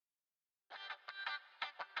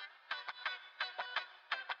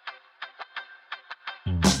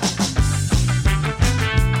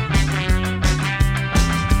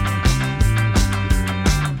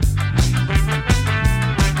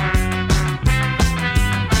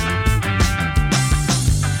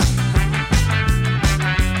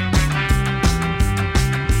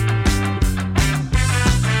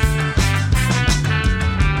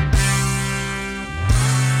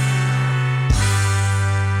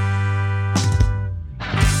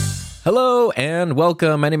Hello and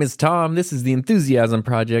welcome. My name is Tom. This is the Enthusiasm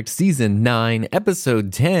Project, Season 9,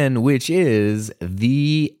 Episode 10, which is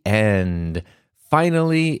the end.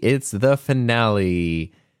 Finally, it's the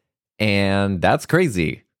finale. And that's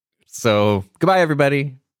crazy. So, goodbye,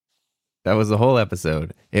 everybody. That was the whole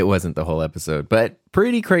episode. It wasn't the whole episode, but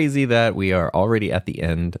pretty crazy that we are already at the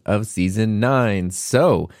end of Season 9.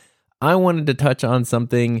 So, I wanted to touch on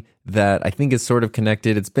something that I think is sort of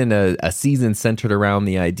connected. It's been a season centered around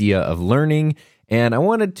the idea of learning, and I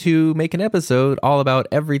wanted to make an episode all about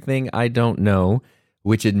everything I don't know,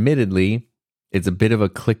 which admittedly, it's a bit of a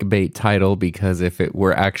clickbait title because if it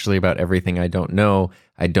were actually about everything I don't know,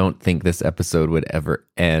 I don't think this episode would ever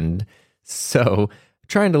end. So,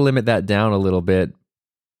 trying to limit that down a little bit.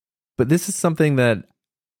 But this is something that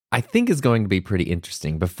I think is going to be pretty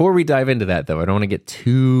interesting. Before we dive into that, though, I don't want to get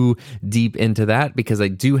too deep into that because I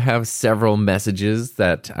do have several messages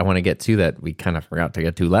that I want to get to that we kind of forgot to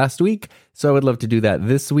get to last week. So I would love to do that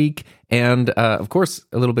this week. And of course,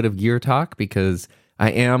 a little bit of gear talk because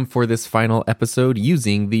I am, for this final episode,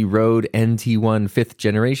 using the Rode NT1 5th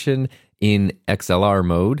generation in XLR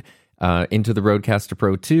mode into the Rodecaster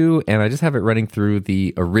Pro 2. And I just have it running through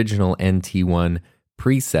the original NT1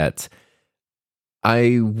 preset.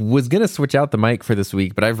 I was going to switch out the mic for this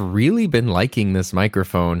week, but I've really been liking this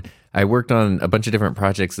microphone. I worked on a bunch of different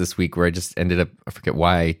projects this week where I just ended up, I forget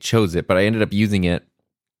why I chose it, but I ended up using it.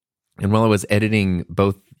 And while I was editing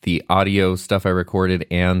both the audio stuff I recorded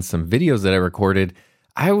and some videos that I recorded,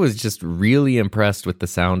 I was just really impressed with the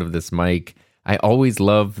sound of this mic. I always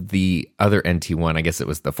loved the other NT1. I guess it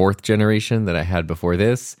was the 4th generation that I had before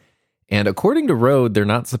this. And according to Rode, they're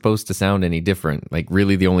not supposed to sound any different. Like,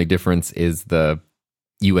 really, the only difference is the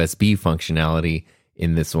USB functionality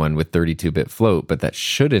in this one with 32-bit float, but that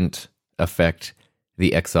shouldn't affect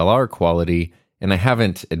the XLR quality. And I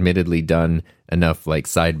haven't admittedly done enough like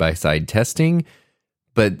side-by-side testing,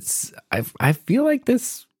 but I feel like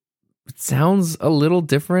this sounds a little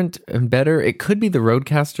different and better. It could be the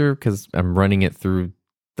Rodecaster because I'm running it through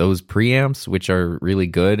those preamps, which are really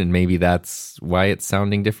good, and maybe that's why it's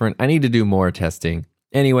sounding different. I need to do more testing.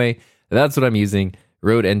 Anyway, that's what I'm using.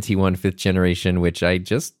 Rode NT1 5th generation, which I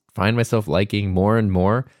just find myself liking more and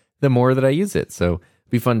more the more that I use it. So it'd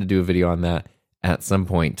be fun to do a video on that at some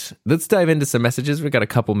point. Let's dive into some messages. We've got a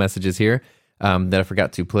couple messages here that I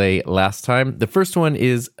forgot to play last time. The first one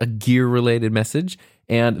is a gear-related message,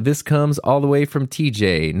 and this comes all the way from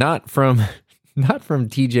TJ, not from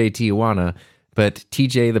TJ Tijuana, but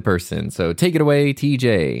TJ the person. So take it away,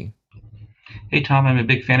 TJ. Hey Tom, I'm a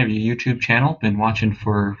big fan of your YouTube channel. Been watching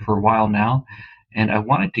for a while now. And I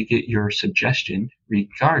wanted to get your suggestion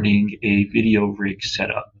regarding a video rig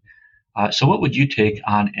setup. So what would you take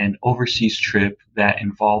on an overseas trip that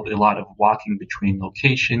involved a lot of walking between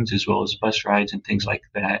locations as well as bus rides and things like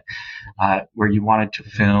that, where you wanted to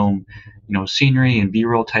film, scenery and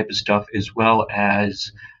B-roll type of stuff, as well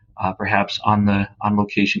as perhaps on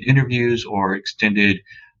location interviews or extended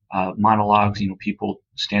monologues, people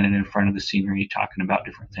standing in front of the scenery talking about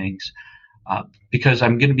different things. Because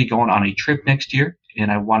I'm going to be going on a trip next year,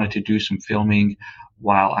 and I wanted to do some filming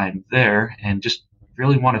while I'm there and just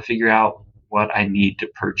really want to figure out what I need to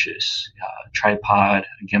purchase. Tripod,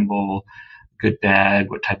 a gimbal, good bag,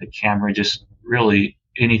 what type of camera, just really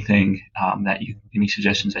anything any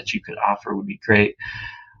suggestions that you could offer would be great.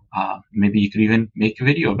 Maybe you could even make a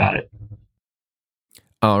video about it.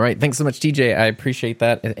 All right. Thanks so much, TJ. I appreciate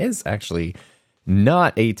that. It is actually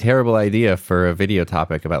not a terrible idea for a video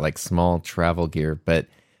topic about like small travel gear, but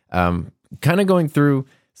kind of going through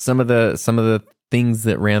some of the things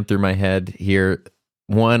that ran through my head here.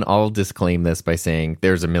 One, I'll disclaim this by saying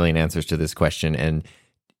there's a million answers to this question, and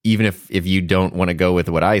even if you don't want to go with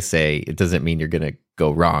what I say, it doesn't mean you're going to go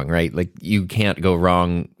wrong, right? Like, you can't go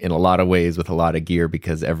wrong in a lot of ways with a lot of gear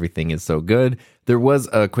because everything is so good. There was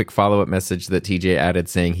a quick follow-up message that TJ added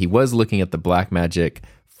saying he was looking at the Blackmagic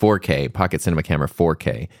 4K, Pocket Cinema Camera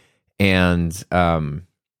 4K. And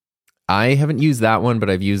I haven't used that one, but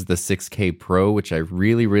I've used the 6K Pro, which I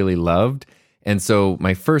really, really loved. And so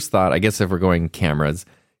my first thought, I guess if we're going cameras,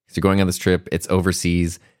 because you're going on this trip, it's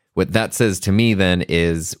overseas. What that says to me then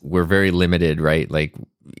is we're very limited, right? Like,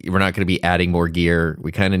 we're not going to be adding more gear.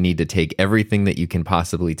 We kind of need to take everything that you can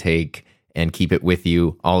possibly take and keep it with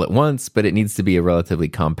you all at once, but it needs to be a relatively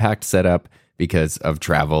compact setup because of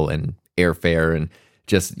travel and airfare and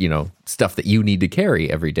just, stuff that you need to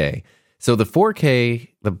carry every day. So the Blackmagic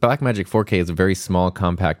 4K is a very small,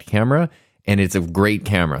 compact camera, and it's a great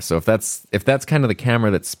camera. So if that's kind of the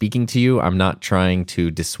camera that's speaking to you, I'm not trying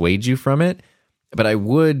to dissuade you from it, but it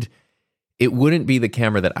wouldn't be the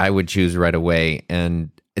camera that I would choose right away. And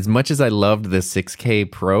as much as I loved the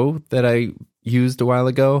 6K Pro that I used a while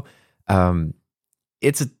ago,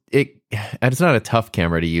 it's not a tough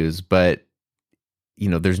camera to use, but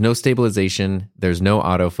there's no stabilization, there's no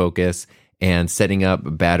autofocus, and setting up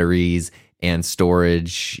batteries and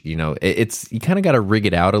storage, you kind of got to rig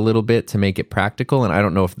it out a little bit to make it practical, and I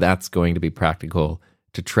don't know if that's going to be practical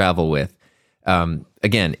to travel with.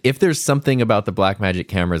 Again, if there's something about the Blackmagic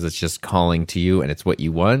cameras that's just calling to you and it's what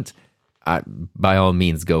you want, by all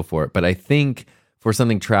means go for it. But I think for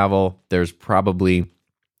something travel, there's probably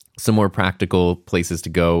some more practical places to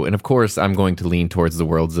go. And of course, I'm going to lean towards the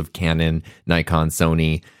worlds of Canon, Nikon,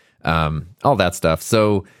 Sony, all that stuff.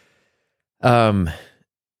 So,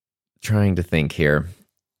 trying to think here.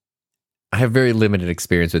 I have very limited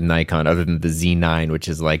experience with Nikon other than the Z9, which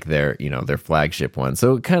is like their flagship one.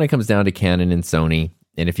 So it kind of comes down to Canon and Sony.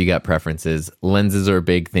 And if you got preferences, lenses are a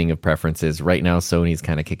big thing of preferences. Right now, Sony's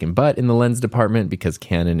kind of kicking butt in the lens department because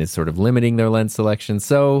Canon is sort of limiting their lens selection.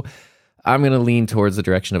 So I'm going to lean towards the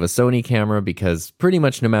direction of a Sony camera because pretty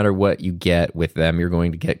much no matter what you get with them, you're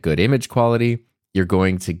going to get good image quality. You're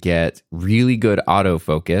going to get really good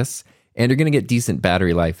autofocus, and you're going to get decent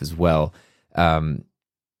battery life as well.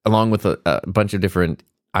 Along with a bunch of different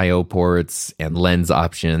I/O ports and lens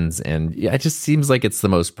options. And it just seems like it's the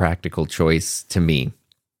most practical choice to me.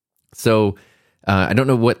 So I don't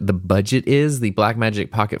know what the budget is. The Blackmagic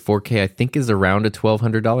Pocket 4K, I think, is around a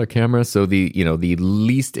 $1,200 camera. So the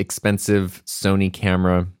least expensive Sony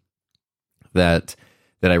camera that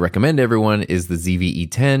I recommend to everyone is the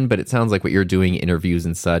ZV-E10. But it sounds like what you're doing, interviews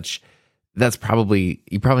and such, you probably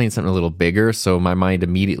need something a little bigger. So my mind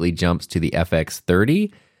immediately jumps to the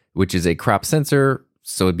FX30, which is a crop sensor.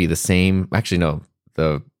 So it'd be the same. Actually, no,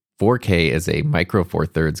 the 4K is a micro four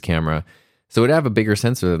thirds camera. So it'd have a bigger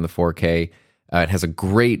sensor than the 4K. It has a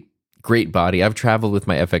great body. I've traveled with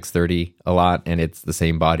my FX30 a lot, and it's the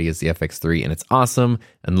same body as the FX3, and it's awesome.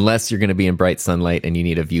 Unless you're going to be in bright sunlight and you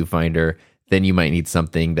need a viewfinder, then you might need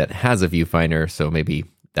something that has a viewfinder. So maybe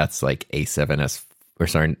that's like A7S,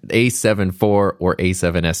 A7 IV or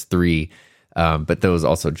A7S3. But those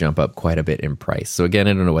also jump up quite a bit in price. So again,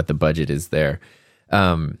 I don't know what the budget is there.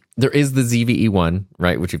 There is the ZV-E1,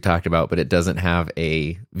 right, which we've talked about, but it doesn't have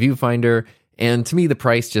a viewfinder. And to me, the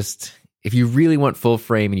price just, if you really want full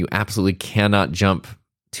frame and you absolutely cannot jump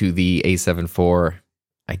to the A7 IV,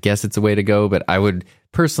 I guess it's a way to go. But I would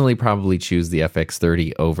personally probably choose the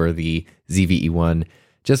FX30 over the ZV-E1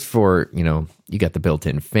 just for, you got the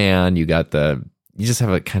built-in fan, you just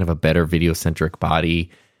have a kind of a better video-centric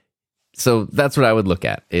body. So that's what I would look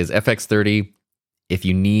at is FX30. If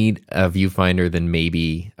you need a viewfinder, then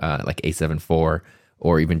maybe like A7 IV,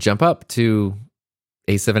 or even jump up to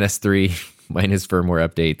A7S3 minus firmware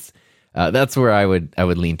updates. That's where I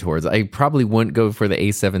would lean towards. I probably wouldn't go for the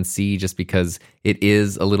A7C just because it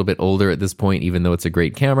is a little bit older at this point, even though it's a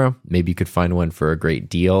great camera. Maybe you could find one for a great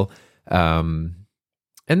deal. And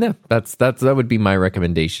yeah, that would be my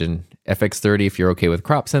recommendation. FX30 if you're okay with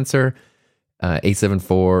crop sensor. A7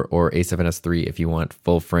 IV or A7S3 if you want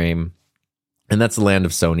full frame. And that's the land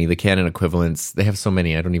of Sony. The Canon equivalents, they have so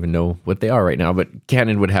many, I don't even know what they are right now, but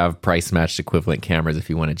Canon would have price-matched equivalent cameras if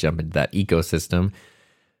you want to jump into that ecosystem.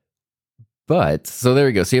 But, so there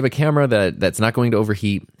you go. So you have a camera that's not going to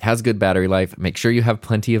overheat, has good battery life. Make sure you have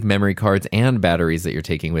plenty of memory cards and batteries that you're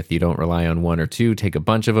taking with you. Don't rely on one or two. Take a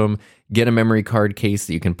bunch of them. Get a memory card case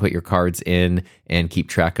that you can put your cards in and keep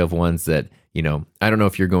track of ones that, I don't know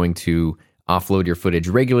if you're going to offload your footage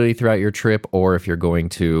regularly throughout your trip or if you're going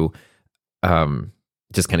to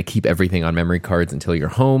just kind of keep everything on memory cards until you're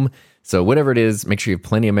home. So whatever it is, make sure you have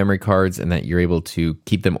plenty of memory cards and that you're able to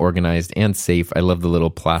keep them organized and safe. I love the little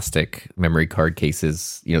plastic memory card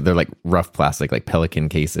cases. They're like rough plastic, like Pelican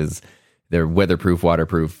cases. They're weatherproof,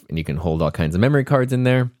 waterproof, and you can hold all kinds of memory cards in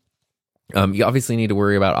there. You obviously need to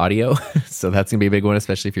worry about audio. So that's going to be a big one,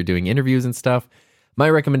 especially if you're doing interviews and stuff. My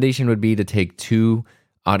recommendation would be to take 2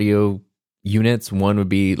 audio units. One would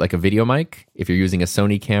be like a video mic. If you're using a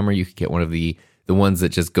Sony camera, you could get one of the ones that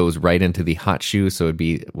just goes right into the hot shoe. So it'd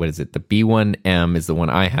be, what is it? The B1M is the one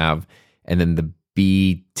I have. And then the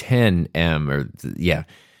B10M,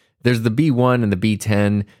 there's the B1 and the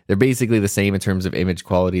B10. They're basically the same in terms of image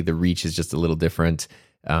quality. The reach is just a little different.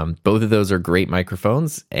 Both of those are great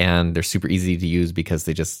microphones and they're super easy to use because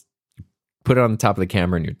they just put it on the top of the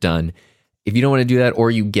camera and you're done. If you don't want to do that,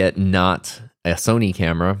 or you get not a Sony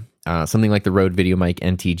camera, something like the Rode VideoMic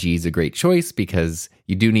NTG is a great choice because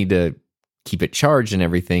you do need to keep it charged and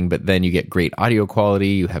everything, but then you get great audio quality.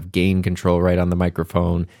 You have gain control right on the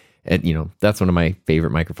microphone. And, that's one of my favorite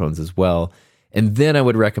microphones as well. And then I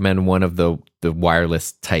would recommend one of the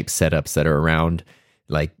wireless type setups that are around,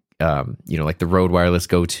 like like the Rode Wireless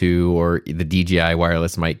Go 2 or the DJI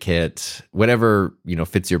Wireless Mic Kit, whatever,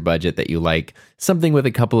 fits your budget that you like. Something with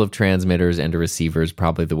a couple of transmitters and a receiver is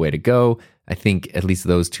probably the way to go. I think at least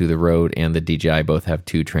those two, the Rode and the DJI, both have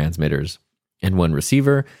 2 transmitters and 1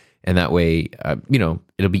 receiver. And that way,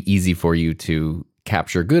 it'll be easy for you to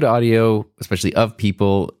capture good audio, especially of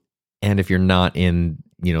people. And if you're not in,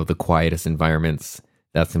 the quietest environments,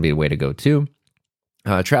 that's going to be a way to go too.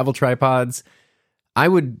 Travel tripods.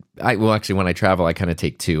 When I travel, I kind of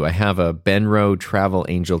take 2. I have a Benro Travel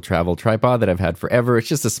Angel travel tripod that I've had forever. It's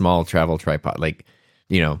just a small travel tripod.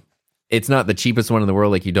 It's not the cheapest one in the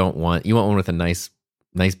world. You want one with a nice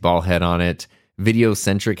ball head on it.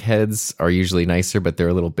 Video-centric heads are usually nicer, but they're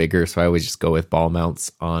a little bigger, so I always just go with ball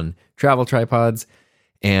mounts on travel tripods.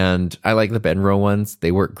 And I like the Benro ones.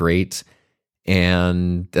 They work great.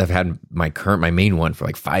 And I've had my main one for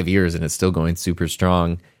 5 years, and it's still going super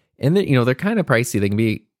strong. And then, they're kind of pricey. They can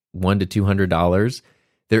be $100 to $200.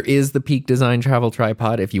 There is the Peak Design travel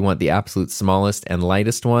tripod if you want the absolute smallest and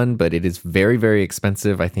lightest one, but it is very, very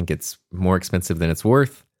expensive. I think it's more expensive than it's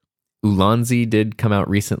worth. Ulanzi did come out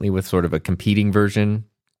recently with sort of a competing version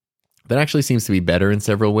that actually seems to be better in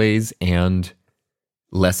several ways and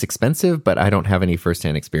less expensive, but I don't have any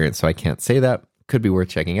firsthand experience, so I can't say that. Could be worth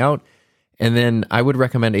checking out. And then I would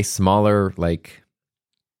recommend a smaller, a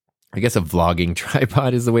vlogging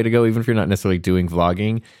tripod is the way to go, even if you're not necessarily doing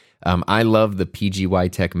vlogging. I love the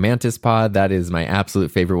PGY Tech Mantis Pod. That is my absolute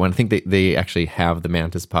favorite one. I think they actually have the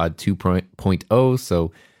Mantis Pod 2.0,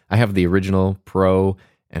 so I have the original Pro,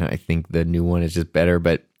 and I think the new one is just better,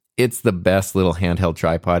 but it's the best little handheld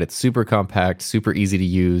tripod. It's super compact, super easy to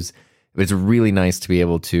use. It's really nice to be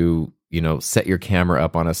able to, set your camera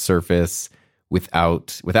up on a surface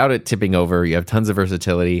without it tipping over. You have tons of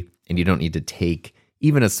versatility, and you don't need to take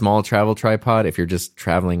even a small travel tripod. If you're just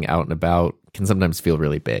traveling out and about, can sometimes feel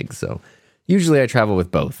really big. So usually I travel with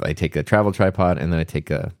both. I take a travel tripod, and then I take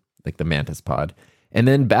the Mantis Pod. And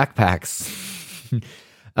then backpacks.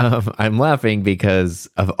 I'm laughing because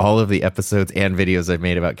of all of the episodes and videos I've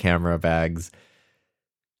made about camera bags.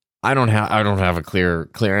 I don't have a clear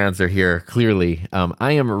answer here. Clearly,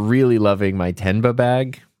 I am really loving my Tenba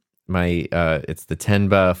bag. It's the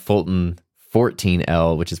Tenba Fulton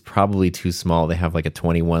 14L, which is probably too small. They have a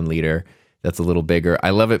 21 liter that's a little bigger.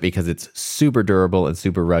 I love it because it's super durable and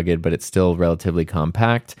super rugged, but it's still relatively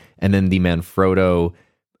compact. And then the Manfrotto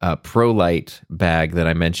ProLite bag that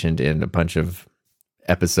I mentioned in a bunch of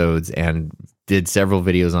episodes and did several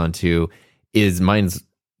videos on too, mine's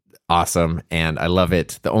awesome and I love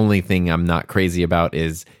it. The only thing I'm not crazy about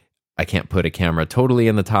is I can't put a camera totally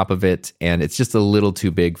in the top of it, and it's just a little too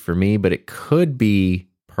big for me, but it could be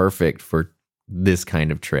perfect for this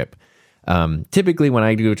kind of trip. Typically when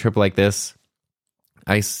I do a trip like this,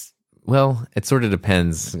 it sort of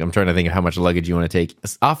depends. I'm trying to think of how much luggage you want to take.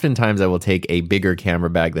 Oftentimes I will take a bigger camera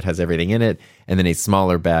bag that has everything in it, and then a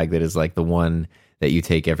smaller bag that is the one that you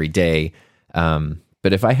take every day.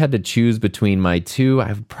 But if I had to choose between my two,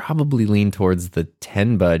 I would probably lean towards the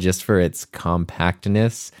Tenba just for its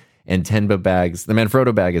compactness. And Tenba bags, the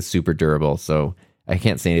Manfrotto bag is super durable, so I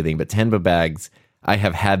can't say anything. But Tenba bags, I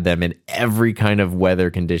have had them in every kind of weather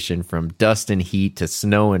condition, from dust and heat to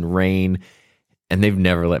snow and rain, and they've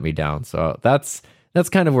never let me down. So that's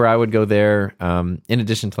kind of where I would go there. In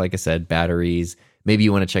addition to, like I said, batteries. Maybe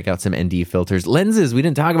you want to check out some ND filters. Lenses, we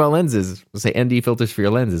didn't talk about lenses. We'll say ND filters for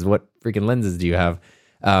your lenses. What freaking lenses do you have?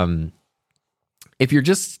 If you're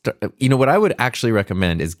just, what I would actually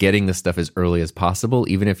recommend is getting this stuff as early as possible,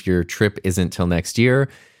 even if your trip isn't till next year.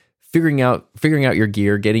 Figuring out your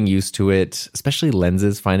gear, getting used to it, especially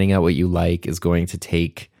lenses, finding out what you like is going to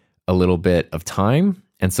take a little bit of time.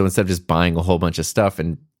 And so instead of just buying a whole bunch of stuff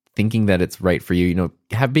and thinking that it's right for you,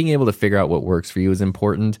 being able to figure out what works for you is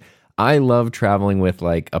important. I love traveling with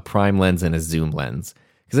a prime lens and a zoom lens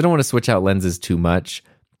because I don't want to switch out lenses too much,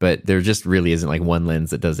 but there just really isn't one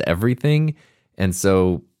lens that does everything. And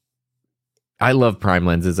so I love prime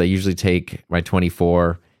lenses. I usually take my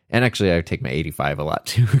 24, and actually I take my 85 a lot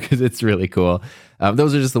too because it's really cool.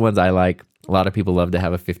 Those are just the ones I like. A lot of people love to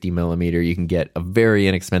have a 50 millimeter. You can get a very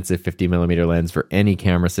inexpensive 50 millimeter lens for any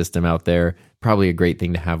camera system out there. Probably a great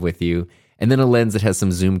thing to have with you. And then a lens that has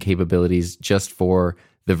some zoom capabilities just for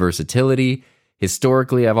the versatility.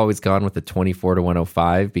 Historically, I've always gone with the 24 to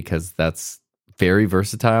 105 because that's very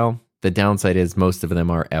versatile. The downside is most of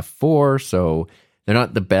them are f4, so they're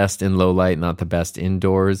not the best in low light, not the best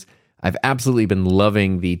indoors. I've absolutely been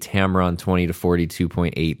loving the Tamron 20 to 40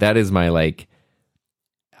 2.8. That is my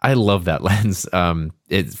I love that lens.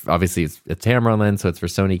 It's obviously it's a Tamron lens, so it's for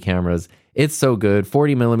Sony cameras. It's so good.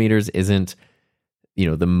 40 millimeters isn't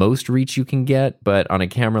the most reach you can get, but on a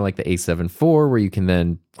camera like the A7 IV, where you can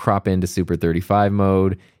then crop into Super 35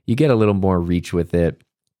 mode, you get a little more reach with it.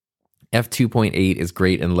 F2.8 is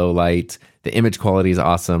great in low light. The image quality is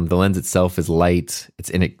awesome. The lens itself is light.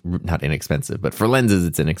 It's not inexpensive, but for lenses,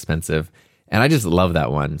 it's inexpensive. And I just love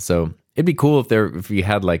that one. So it'd be cool if you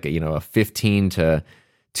had like a 15 to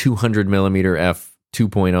 200 millimeter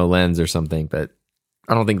f2.0 lens or something, but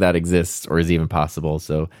I don't think that exists or is even possible.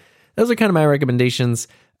 So those are kind of my recommendations.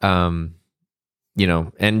 And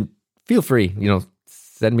feel free,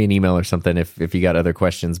 send me an email or something if you got other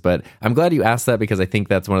questions. But I'm glad you asked that, because I think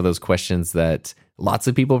that's one of those questions that lots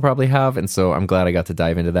of people probably have. And so I'm glad I got to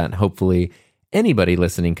dive into that. And hopefully anybody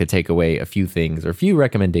listening could take away a few things or a few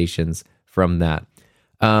recommendations from that.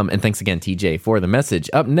 And thanks again, TJ, for the message.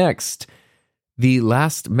 Up next, the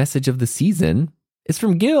last message of the season is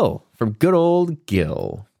from Gil, from good old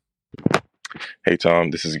Gil. Hey,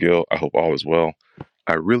 Tom, this is Gil. I hope all is well.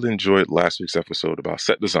 I really enjoyed last week's episode about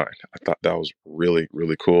set design. I thought that was really,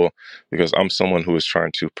 really cool, because I'm someone who is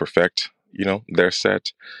trying to perfect, their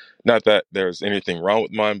set. Not that there's anything wrong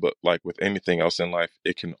with mine, but like with anything else in life,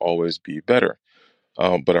 it can always be better.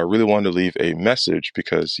 But I really wanted to leave a message,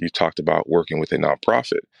 because you talked about working with a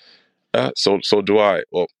nonprofit. So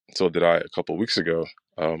did I a couple of weeks ago.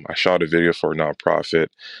 I shot a video for a nonprofit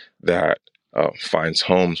that finds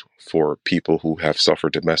homes for people who have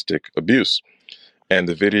suffered domestic abuse. And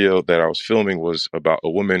the video that I was filming was about a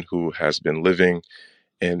woman who has been living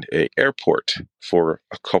in an airport for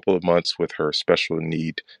a couple of months with her special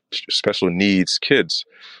needs kids.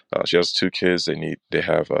 She has 2 kids. They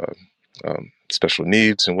have special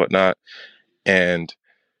needs and whatnot. And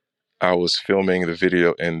I was filming the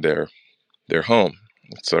video in their home.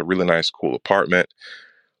 It's a really nice, cool apartment,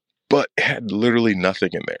 but it had literally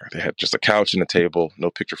nothing in there. They had just a couch and a table, no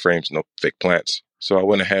picture frames, no fake plants. So I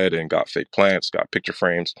went ahead and got fake plants, got picture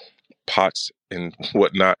frames, pots and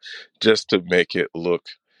whatnot, just to make it look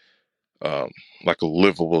like a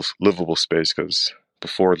livable space, because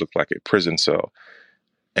before it looked like a prison cell.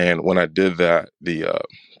 And when I did that, the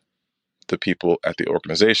people at the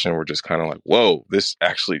organization were just kind of like, whoa, this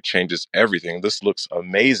actually changes everything. This looks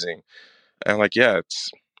amazing. And I'm like, yeah,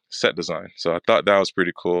 it's set design. So I thought that was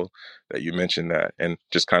pretty cool that you mentioned that, and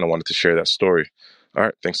just kind of wanted to share that story. All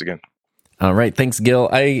right. Thanks again. All right. Thanks, Gil.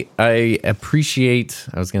 I appreciate,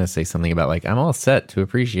 I was going to say something about like, I'm all set to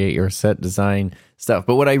appreciate your set design stuff.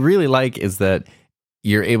 But what I really like is that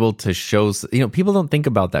you're able to show, people don't think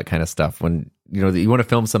about that kind of stuff when, you want to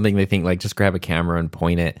film something, they think like, just grab a camera and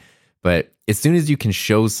point it. But as soon as you can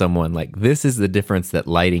show someone like, this is the difference that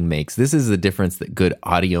lighting makes, this is the difference that good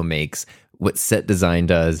audio makes, what set design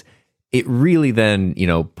does, it really then,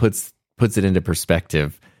 puts it into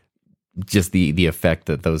perspective, just the effect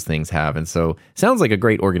that those things have. And so sounds like a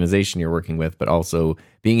great organization you're working with, but also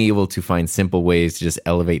being able to find simple ways to just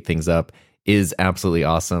elevate things up is absolutely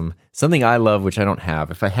awesome. Something I love, which I don't have.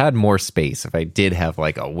 If I had more space, if I did have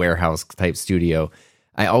like a warehouse type studio,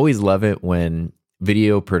 I always love it when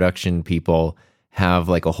video production people have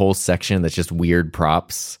like a whole section that's just weird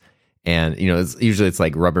props. And, it's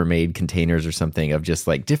like Rubbermaid containers or something of just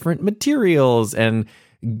like different materials and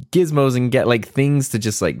gizmos, and get like things to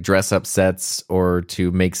just like dress up sets or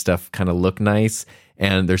to make stuff kind of look nice.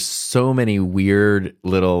 And there's so many weird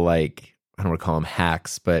little, like, I don't want to call them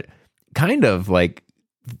hacks, but kind of like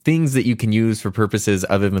things that you can use for purposes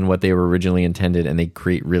other than what they were originally intended. And they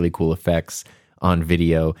create really cool effects on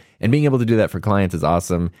video, and being able to do that for clients is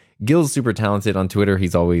awesome. Gil's super talented on Twitter.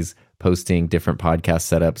 He's always posting different podcast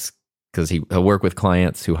setups, because he'll work with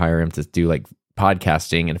clients who hire him to do like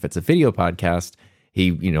podcasting. And if it's a video podcast,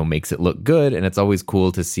 he, makes it look good. And it's always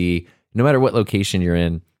cool to see, no matter what location you're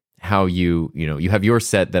in, how you have your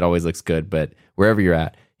set that always looks good, but wherever you're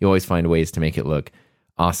at, you always find ways to make it look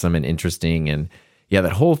awesome and interesting. And yeah,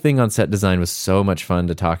 that whole thing on set design was so much fun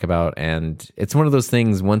to talk about. And it's one of those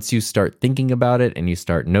things, once you start thinking about it and you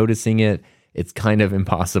start noticing it, it's kind of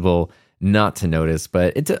impossible not to notice,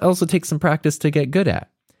 but it also takes some practice to get good at.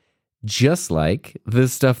 Just like the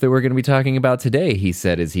stuff that we're going to be talking about today, he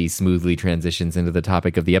said as he smoothly transitions into the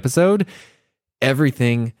topic of the episode,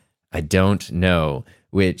 everything I don't know,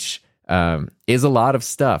 which is a lot of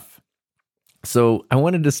stuff. So I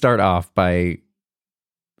wanted to start off by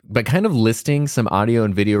kind of listing some audio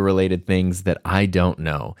and video related things that I don't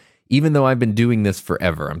know, even though I've been doing this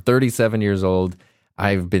forever. I'm 37 years old.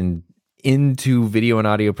 I've been into video and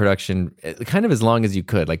audio production kind of as long as you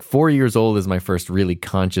could. Like 4 years old is my first really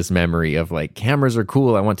conscious memory of like, cameras are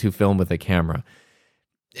cool, I want to film with a camera.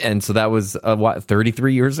 And so that was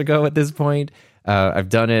 33 years ago at this point. I've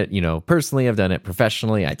done it, personally, I've done it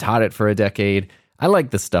professionally. I taught it for a decade. I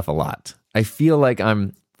like this stuff a lot. I feel like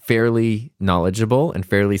I'm fairly knowledgeable and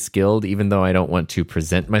fairly skilled, even though I don't want to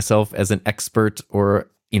present myself as an expert or,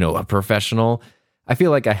 a professional. I feel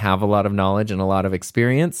like I have a lot of knowledge and a lot of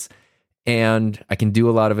experience, and I can do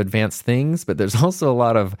a lot of advanced things, but there's also a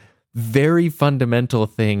lot of very fundamental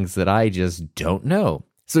things that I just don't know.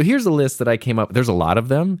 So here's a list that I came up. There's a lot of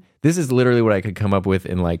them. This is literally what I could come up with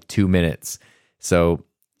in like 2 minutes. So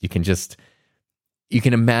you can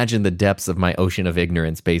imagine the depths of my ocean of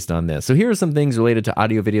ignorance based on this. So here are some things related to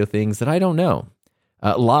audio video things that I don't know.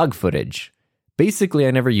 Log footage. Basically,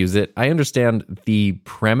 I never use it. I understand the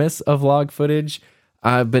premise of log footage,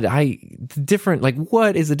 but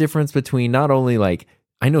what is the difference between not only like,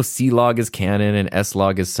 I know C-Log is Canon and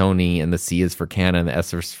S-Log is Sony, and the C is for Canon, the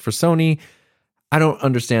S is for Sony. I don't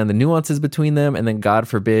understand the nuances between them, and then God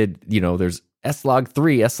forbid, there's S-Log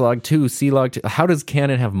 3, S-Log 2, C-Log 2. How does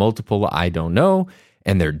Canon have multiple? I don't know.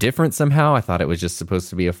 And they're different somehow. I thought it was just supposed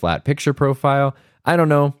to be a flat picture profile. I don't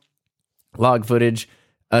know. Log footage,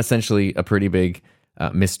 essentially a pretty big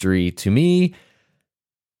mystery to me.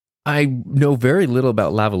 I know very little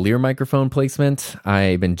about lavalier microphone placement.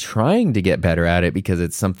 I've been trying to get better at it because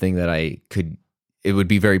it's something that it would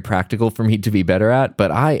be very practical for me to be better at.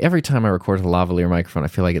 But every time I record a lavalier microphone, I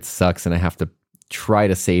feel like it sucks and I have to try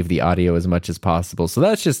to save the audio as much as possible. So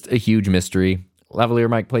that's just a huge mystery. Lavalier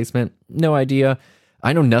mic placement, no idea.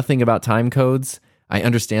 I know nothing about time codes. I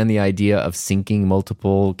understand the idea of syncing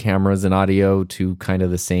multiple cameras and audio to kind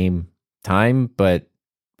of the same time, but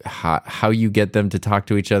how you get them to talk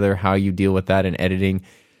to each other, how you deal with that in editing,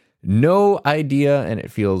 no idea, and it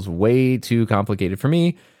feels way too complicated for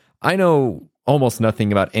me. I know almost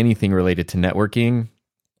nothing about anything related to networking.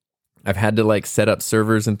 I've had to set up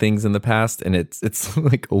servers and things in the past, and it's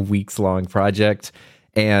like a weeks long project.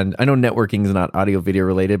 And I know networking is not audio video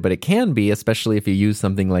related, but it can be, especially if you use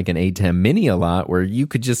something like an ATEM Mini a lot, where you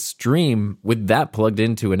could just stream with that plugged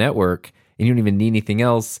into a network and you don't even need anything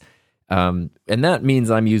else. And that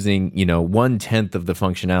means I'm using, 1/10 of the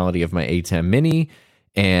functionality of my ATEM Mini,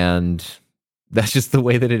 and that's just the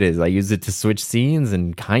way that it is. I use it to switch scenes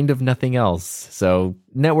and kind of nothing else. So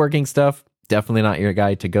networking stuff, definitely not your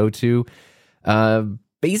guy to go to.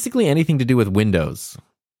 Basically anything to do with Windows.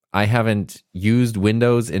 I haven't used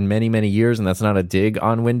Windows in many, many years, and that's not a dig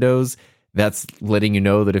on Windows. That's letting you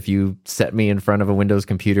know that if you set me in front of a Windows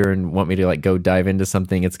computer and want me to go dive into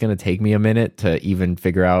something, it's going to take me a minute to even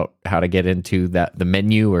figure out how to get into the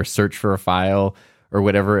menu or search for a file or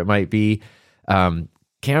whatever it might be.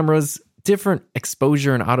 Cameras, different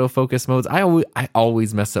exposure and autofocus modes. I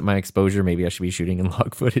always mess up my exposure. Maybe I should be shooting in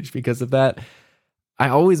log footage because of that. I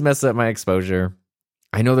always mess up my exposure.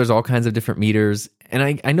 I know there's all kinds of different meters,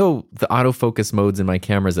 and I know the autofocus modes in my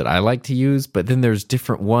cameras that I like to use, but then there's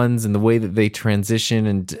different ones and the way that they transition,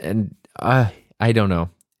 and I don't know.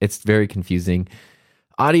 It's very confusing.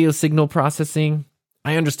 Audio signal processing,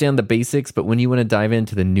 I understand the basics, but when you want to dive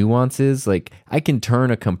into the nuances, I can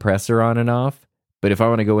turn a compressor on and off, but if I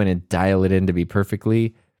want to go in and dial it in to be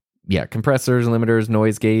perfectly, compressors, limiters,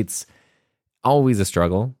 noise gates, always a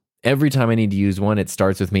struggle. Every time I need to use one, it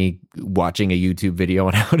starts with me watching a YouTube video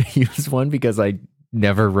on how to use one because I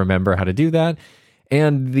never remember how to do that.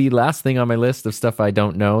 And the last thing on my list of stuff I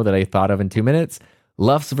don't know that I thought of in 2 minutes,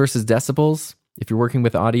 LUFS versus decibels. If you're working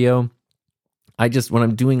with audio, when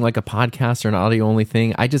I'm doing a podcast or an audio only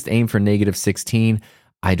thing, I just aim for -16.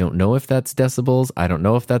 I don't know if that's decibels. I don't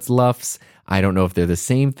know if that's LUFS. I don't know if they're the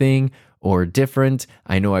same thing or different.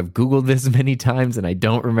 I know I've Googled this many times and I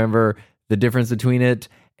don't remember the difference between it.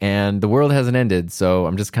 And the world hasn't ended, so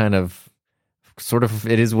I'm just kind of,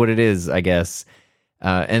 it is what it is, I guess.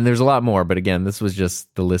 And there's a lot more, but again, this was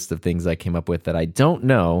just the list of things I came up with that I don't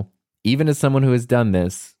know, even as someone who has done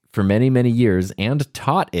this for many, many years and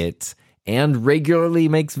taught it and regularly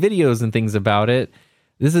makes videos and things about it.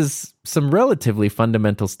 This is some relatively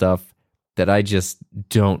fundamental stuff that I just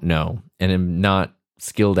don't know and am not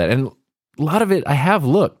skilled at. And a lot of it, I have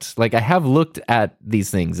looked. I have looked at these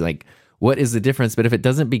things, what is the difference? But if it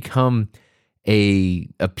doesn't become a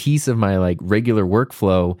piece of my regular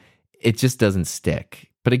workflow, it just doesn't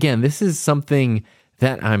stick. But again, this is something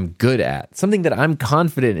that I'm good at, something that I'm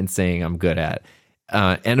confident in saying I'm good at,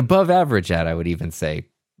 and above average at, I would even say.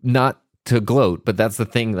 Not to gloat, but that's the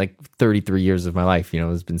thing, 33 years of my life,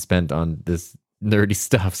 has been spent on this nerdy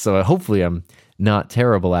stuff. So hopefully I'm not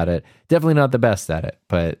terrible at it. Definitely not the best at it,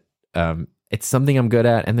 but it's something I'm good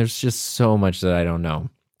at, and there's just so much that I don't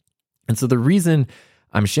know. And so the reason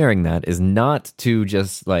I'm sharing that is not to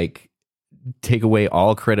just take away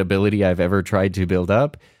all credibility I've ever tried to build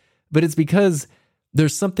up, but it's because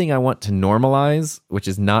there's something I want to normalize, which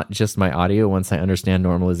is not just my audio once I understand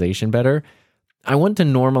normalization better, I want to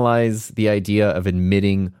normalize the idea of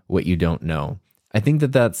admitting what you don't know. I think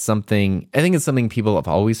it's something people have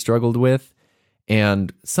always struggled with,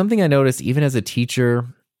 and something I noticed even as a teacher,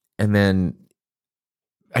 and then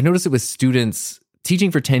I noticed it with students.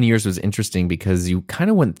 Teaching for 10 years was interesting because you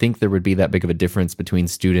kind of wouldn't think there would be that big of a difference between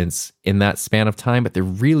students in that span of time, but there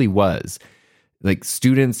really was. Like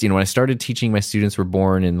students, when I started teaching, my students were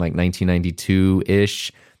born in like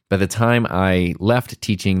 1992-ish. By the time I left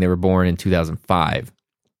teaching, they were born in 2005.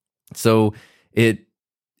 So it's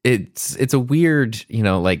a weird,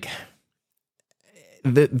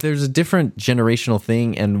 there's a different generational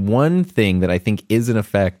thing. And one thing that I think is an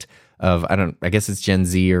effect of, I guess it's Gen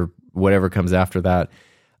Z or whatever comes after that.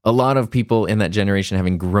 A lot of people in that generation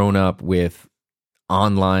having grown up with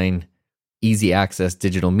online, easy access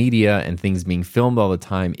digital media and things being filmed all the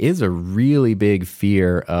time is a really big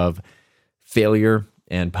fear of failure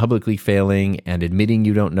and publicly failing and admitting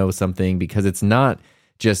you don't know something, because it's not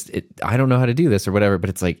just, I don't know how to do this or whatever, but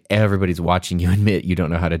it's like everybody's watching you admit you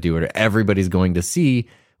don't know how to do it, or everybody's going to see,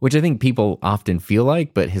 which I think people often feel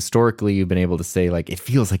like, but historically you've been able to say like, it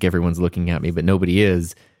feels like everyone's looking at me, but nobody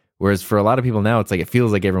is. Whereas for a lot of people now, it's like, it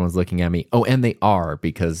feels like everyone's looking at me. Oh, and they are,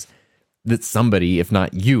 because that somebody, if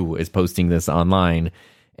not you, is posting this online.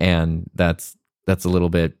 And that's a little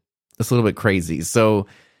bit crazy. So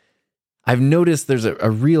I've noticed there's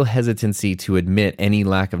a real hesitancy to admit any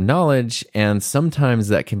lack of knowledge. And sometimes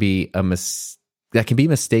that can be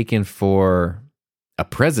mistaken for a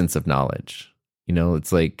presence of knowledge.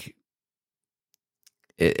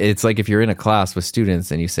 It's like if you're in a class with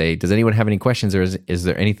students and you say, does anyone have any questions, or is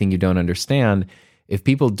there anything you don't understand? If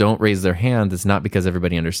people don't raise their hand, it's not because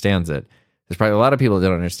everybody understands it. There's probably a lot of people that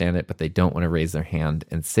don't understand it, but they don't want to raise their hand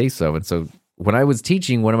and say so. And so when I was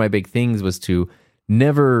teaching, one of my big things was to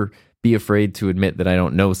never be afraid to admit that I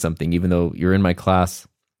don't know something, even though you're in my class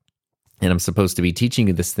and I'm supposed to be teaching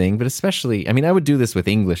you this thing. But especially, I would do this with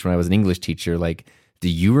English when I was an English teacher. Like, do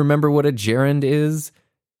you remember what a gerund is?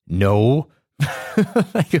 No.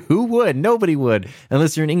 Like, who would? Nobody would,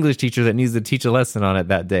 unless you're an English teacher that needs to teach a lesson on it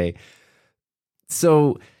that day.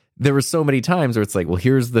 So there were so many times where it's like, well,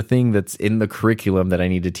 here's the thing that's in the curriculum that I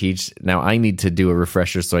need to teach. Now I need to do a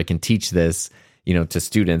refresher so I can teach this, to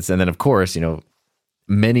students. And then of course,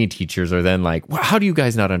 many teachers are then like, well, how do you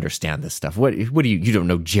guys not understand this stuff? What do you don't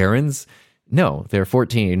know gerunds? No, they're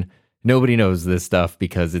 14. Nobody knows this stuff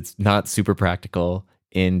because it's not super practical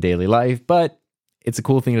in daily life, but it's a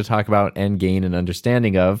cool thing to talk about and gain an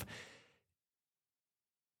understanding of.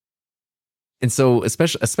 And so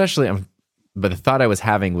especially, but the thought I was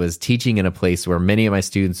having was teaching in a place where many of my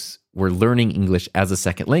students were learning English as a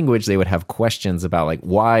second language. They would have questions about like,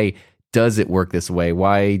 why does it work this way?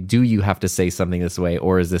 Why do you have to say something this way?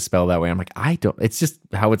 Or is this spelled that way? I'm like, it's just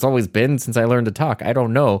how it's always been since I learned to talk. I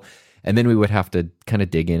don't know. And then we would have to kind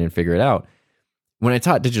of dig in and figure it out. When I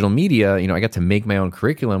taught digital media, I got to make my own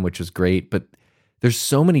curriculum, which was great, but there's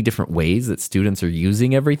so many different ways that students are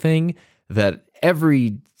using everything that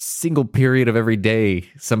every single period of every day,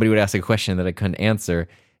 somebody would ask a question that I couldn't answer.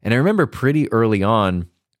 And I remember pretty early on,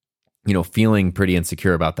 feeling pretty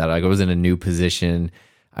insecure about that. Like I was in a new position.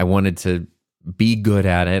 I wanted to be good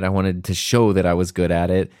at it. I wanted to show that I was good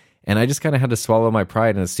at it. And I just kind of had to swallow my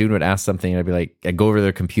pride. And a student would ask something, and I'd be like, I'd go over to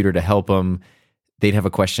their computer to help them. They'd have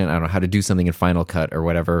a question, I don't know, how to do something in Final Cut or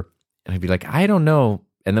whatever. And I'd be like, I don't know.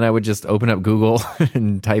 And then I would just open up Google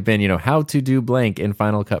and type in, how to do blank in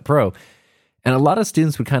Final Cut Pro. And a lot of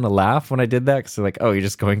students would kind of laugh when I did that because they're like, oh, you're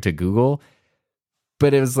just going to Google.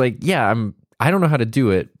 But it was like, yeah, I don't know how to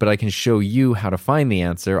do it, but I can show you how to find the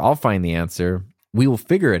answer. I'll find the answer. We will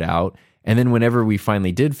figure it out. And then whenever we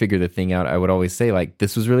finally did figure the thing out, I would always say like,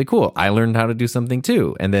 this was really cool. I learned how to do something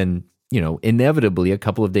too. And then, inevitably a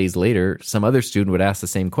couple of days later, some other student would ask the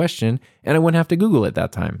same question and I wouldn't have to Google it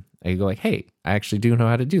that time. I could go like, hey, I actually do know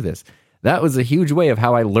how to do this. That was a huge way of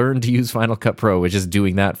how I learned to use Final Cut Pro, was just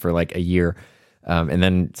doing that for like a year. And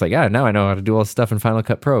then it's like, now I know how to do all this stuff in Final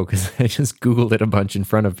Cut Pro because I just Googled it a bunch in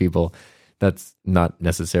front of people. That's not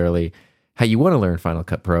necessarily how you want to learn Final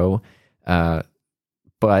Cut Pro,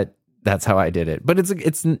 but that's how I did it. But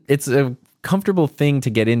it's a comfortable thing to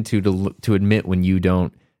get into to admit when you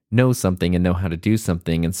don't know something and know how to do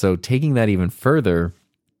something. And so taking that even further,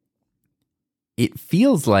 it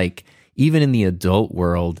feels like even in the adult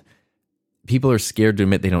world, people are scared to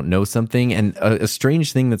admit they don't know something. And a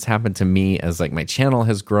strange thing that's happened to me as like my channel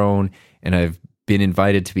has grown and I've been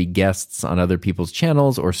invited to be guests on other people's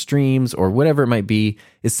channels or streams or whatever it might be,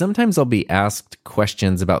 is sometimes I'll be asked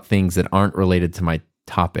questions about things that aren't related to my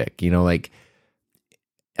topic. Like,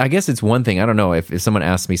 I guess it's one thing, I don't know, if someone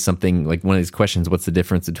asks me something like one of these questions, what's the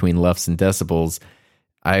difference between LUFS and decibels?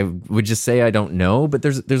 I would just say I don't know, but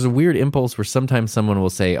there's a weird impulse where sometimes someone will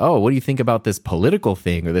say, "Oh, what do you think about this political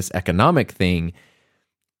thing or this economic thing?"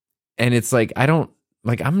 And it's like,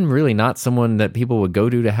 I'm really not someone that people would go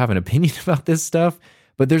to have an opinion about this stuff,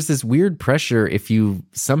 but there's this weird pressure if you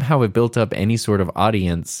somehow have built up any sort of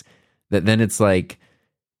audience that then it's like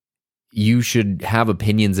you should have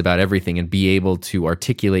opinions about everything and be able to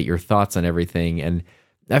articulate your thoughts on everything. And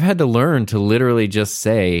I've had to learn to literally just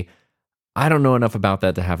say, I don't know enough about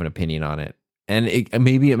that to have an opinion on it. And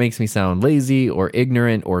maybe it makes me sound lazy or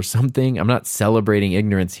ignorant or something. I'm not celebrating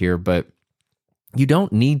ignorance here, but you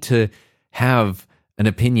don't need to have an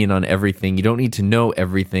opinion on everything. You don't need to know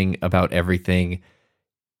everything about everything.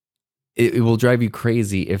 It will drive you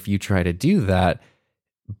crazy if you try to do that.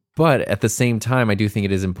 But at the same time, I do think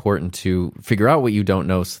it is important to figure out what you don't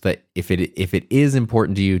know so that if it is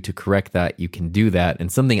important to you to correct that, you can do that.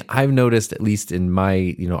 And something I've noticed, at least in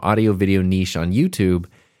my audio video niche on YouTube,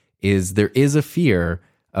 is there is a fear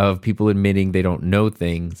of people admitting they don't know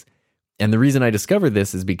things. And the reason I discovered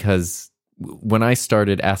this is because when I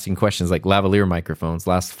started asking questions like lavalier microphones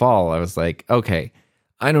last fall, I was like, okay,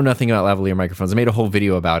 I know nothing about lavalier microphones. I made a whole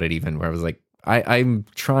video about it even where I was like, I'm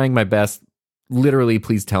trying my best. Literally,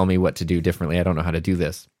 please tell me what to do differently. I don't know how to do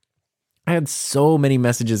this. I had so many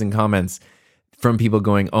messages and comments from people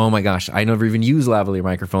going, oh my gosh, I never even use lavalier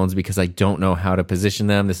microphones because I don't know how to position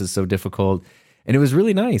them. This is so difficult. And it was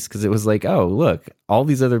really nice because it was like, oh, look, all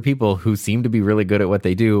these other people who seem to be really good at what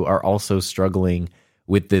they do are also struggling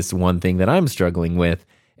with this one thing that I'm struggling with.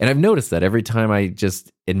 And I've noticed that every time I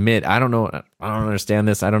just admit, I don't understand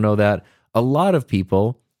this, I don't know that, a lot of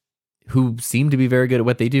people who seem to be very good at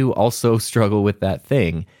what they do also struggle with that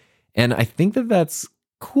thing. And I think that that's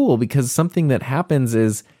cool because something that happens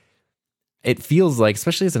is it feels like,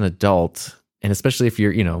 especially as an adult, and especially if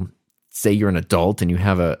you're, say you're an adult and you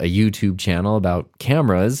have a YouTube channel about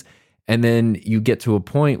cameras, and then you get to a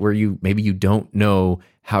point where maybe you don't know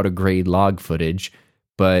how to grade log footage,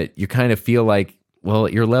 but you kind of feel like, well,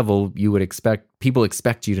 at your level, people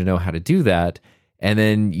expect you to know how to do that. And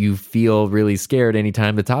then you feel really scared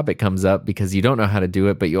anytime the topic comes up because you don't know how to do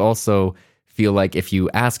it, but you also feel like if you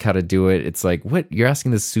ask how to do it, it's like, what? You're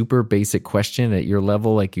asking this super basic question at your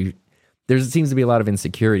level? There seems to be a lot of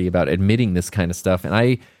insecurity about admitting this kind of stuff. And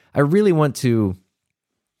I really want to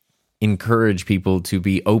encourage people to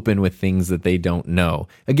be open with things that they don't know.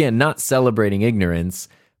 Again, not celebrating ignorance,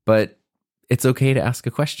 but it's okay to ask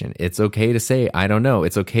a question. It's okay to say, I don't know.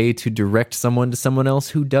 It's okay to direct someone to someone else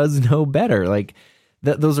who does know better. Like,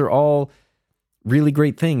 those are all really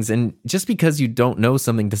great things. And just because you don't know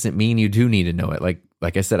something doesn't mean you do need to know it.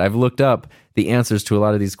 Like I said, I've looked up the answers to a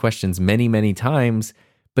lot of these questions many, many times,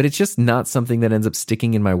 but it's just not something that ends up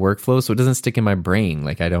sticking in my workflow. So it doesn't stick in my brain.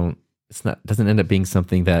 Like doesn't end up being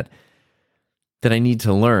something that I need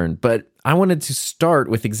to learn. But I wanted to start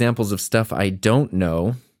with examples of stuff I don't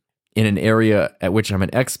know in an area at which I'm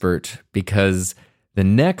an expert, because the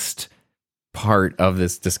next part of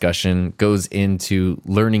this discussion goes into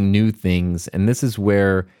learning new things. And this is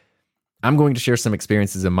where I'm going to share some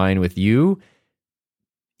experiences of mine with you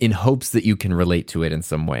in hopes that you can relate to it in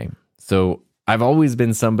some way. So I've always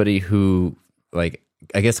been somebody who, I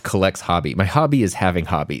guess, collects hobby. My hobby is having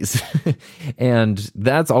hobbies. And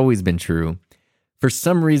that's always been true. For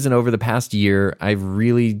some reason, over the past year, I've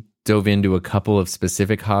really dove into a couple of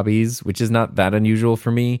specific hobbies, which is not that unusual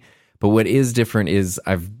for me. But what is different is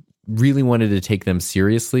I've really wanted to take them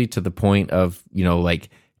seriously to the point of,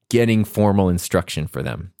 getting formal instruction for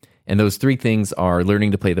them. And those three things are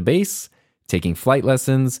learning to play the bass, taking flight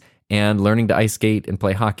lessons, and learning to ice skate and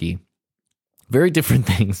play hockey. Very different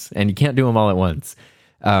things, and you can't do them all at once.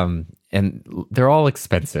 And they're all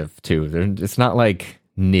expensive too. It's not like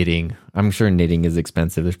knitting. I'm sure knitting is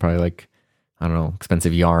expensive. There's probably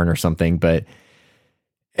expensive yarn or something, but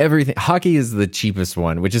everything. Hockey is the cheapest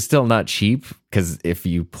one, which is still not cheap, because if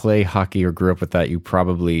you play hockey or grew up with that, you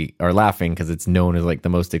probably are laughing because it's known as the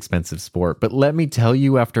most expensive sport. But let me tell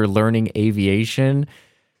you, after learning aviation,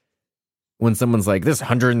 when someone's like, this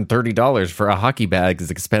 $130 for a hockey bag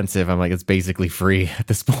is expensive, I'm like, it's basically free at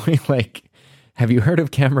this point. Have you heard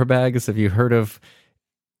of camera bags? Have you heard of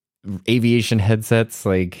aviation headsets?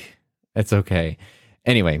 It's okay.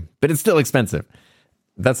 Anyway, but it's still expensive.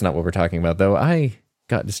 That's not what we're talking about, though. I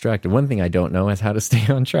got distracted. One thing I don't know is how to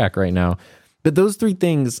stay on track right now. But those three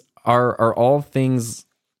things are all things.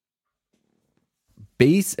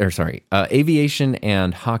 Aviation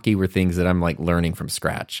and hockey were things that I'm learning from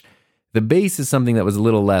scratch. The bass is something that was a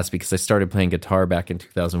little less because I started playing guitar back in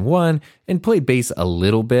 2001 and played bass a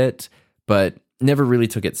little bit, but never really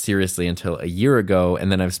took it seriously until a year ago.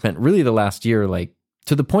 And then I've spent really the last year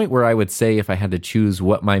to the point where I would say if I had to choose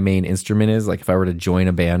what my main instrument is, like if I were to join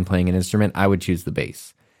a band playing an instrument, I would choose the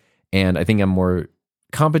bass. And I think I'm more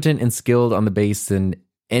competent and skilled on the bass than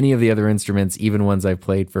any of the other instruments, even ones I've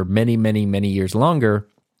played for many, many, many years longer.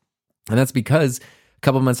 And that's because a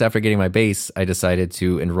couple months after getting my bass, I decided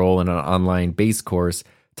to enroll in an online bass course.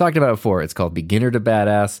 Talked about it before. It's called Beginner to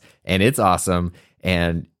Badass, and it's awesome.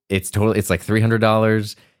 And it's like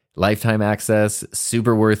 $300, lifetime access,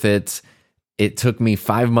 super worth it. It took me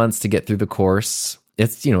 5 months to get through the course.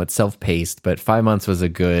 It's self-paced, but 5 months was a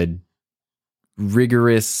good,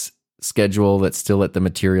 rigorous schedule that still let the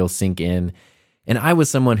material sink in. And I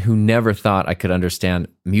was someone who never thought I could understand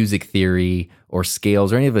music theory or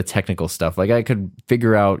scales or any of the technical stuff. Like I could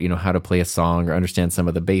figure out, how to play a song or understand some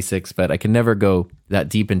of the basics, but I could never go that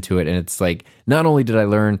deep into it. And it's like, not only did I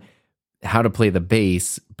learn how to play the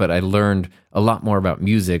bass, but I learned a lot more about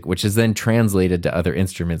music, which is then translated to other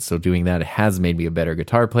instruments. So doing that has made me a better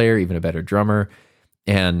guitar player, even a better drummer.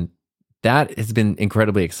 And that has been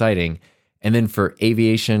incredibly exciting. And then for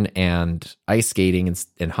aviation and ice skating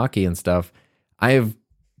and hockey and stuff, I have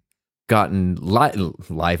gotten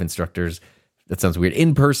live instructors. That sounds weird.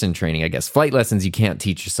 In-person training, I guess. Flight lessons you can't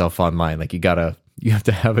teach yourself online. Like you have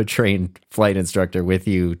to have a trained flight instructor with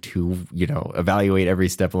you to, evaluate every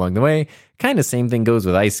step along the way. Kind of same thing goes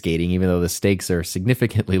with ice skating, even though the stakes are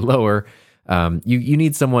significantly lower. You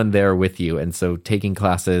need someone there with you. And so taking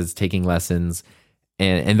classes, taking lessons,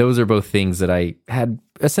 and those are both things that I had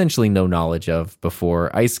essentially no knowledge of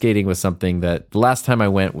before. Ice skating was something that the last time I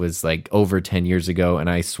went was like over 10 years ago. And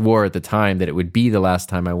I swore at the time that it would be the last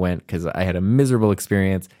time I went because I had a miserable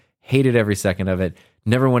experience, hated every second of it,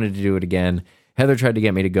 never wanted to do it again. Heather tried to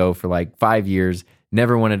get me to go for like 5 years,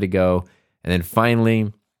 never wanted to go. And then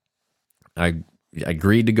finally, I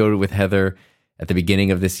agreed to go with Heather at the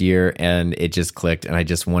beginning of this year, and it just clicked, and I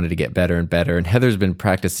just wanted to get better and better. And Heather's been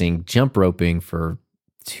practicing jump roping for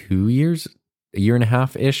 2 years, a year and a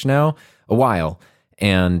half-ish now, a while.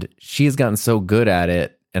 And she has gotten so good at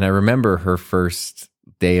it. And I remember her first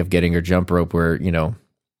day of getting her jump rope where,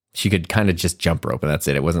 she could kind of just jump rope and that's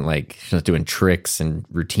it. It wasn't like she was doing tricks and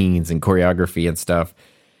routines and choreography and stuff.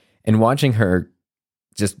 And watching her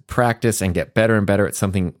just practice and get better and better at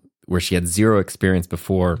something where she had zero experience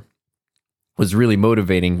before was really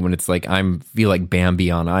motivating when it's like feel like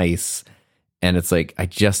Bambi on ice. And it's like, I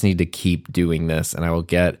just need to keep doing this and I will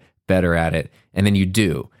get better at it. And then you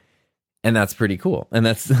do. And that's pretty cool. And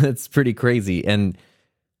that's pretty crazy. And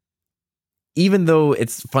even though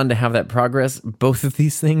it's fun to have that progress, both of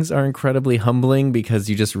these things are incredibly humbling because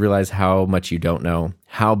you just realize how much you don't know,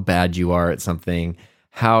 how bad you are at something,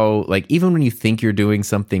 how, like, even when you think you're doing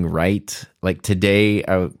something right, like today,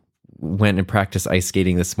 I went and practiced ice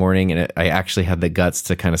skating this morning, and I actually had the guts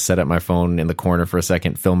to kind of set up my phone in the corner for a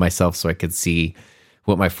second, film myself so I could see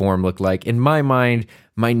what my form looked like. In my mind,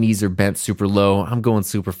 my knees are bent super low. I'm going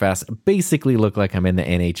super fast. I basically look like I'm in the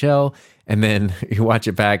NHL. And then you watch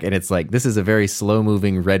it back and it's like, this is a very slow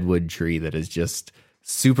moving redwood tree that is just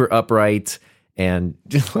super upright. And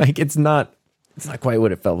just like, it's not quite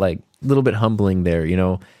what it felt like. A little bit humbling there,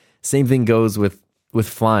 Same thing goes with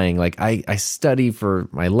flying. Like I study for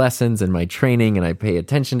my lessons and my training and I pay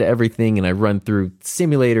attention to everything and I run through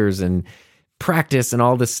simulators and practice and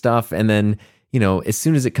all this stuff. And then, as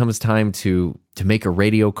soon as it comes time to make a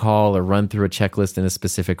radio call or run through a checklist in a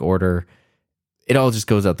specific order, it all just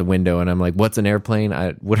goes out the window. And I'm like, what's an airplane?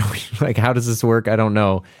 What are we like? How does this work? I don't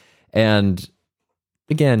know. And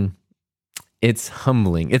again, it's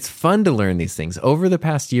humbling. It's fun to learn these things. Over the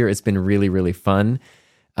past year, it's been really, really fun.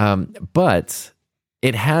 But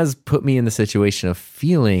it has put me in the situation of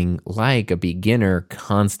feeling like a beginner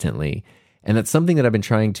constantly. And that's something that I've been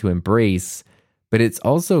trying to embrace, but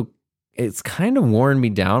it's kind of worn me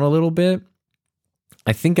down a little bit.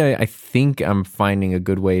 I think I'm finding a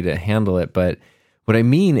good way to handle it, but what I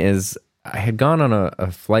mean is I had gone on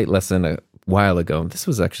a flight lesson a while ago. This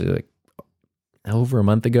was actually like over a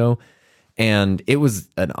month ago, and it was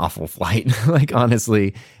an awful flight. Like,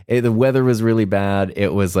 honestly, the weather was really bad.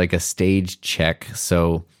 It was like a stage check,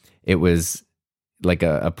 so it was like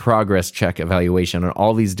a progress check evaluation on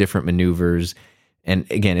all these different maneuvers. And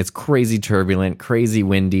again, it's crazy turbulent, crazy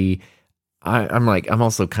windy. I'm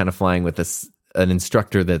also kind of flying with an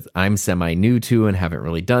instructor that I'm semi new to and haven't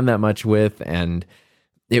really done that much with. And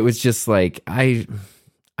it was just like, I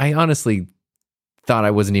honestly thought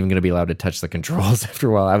I wasn't even going to be allowed to touch the controls after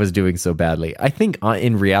a while. I was doing so badly. I think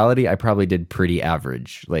in reality, I probably did pretty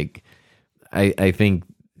average. Like, I think,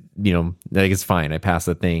 like it's fine. I passed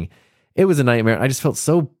the thing. It was a nightmare. I just felt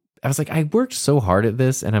I was like, I worked so hard at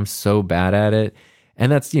this and I'm so bad at it.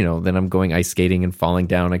 And that's, then I'm going ice skating and falling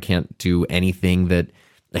down. I can't do anything that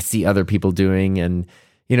I see other people doing. And,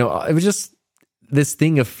 you know, it was just this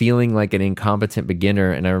thing of feeling like an incompetent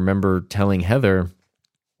beginner. And I remember telling Heather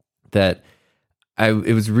that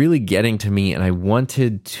it was really getting to me, and I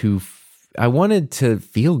wanted to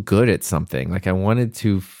feel good at something. Like I wanted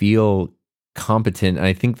to feel competent. And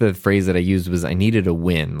I think the phrase that I used was I needed a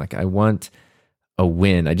win. Like I want a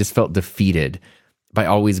win. I just felt defeated by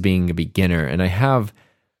always being a beginner. And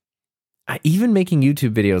even making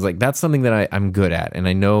YouTube videos, like that's something that I'm good at. And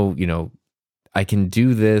I know, you know, I can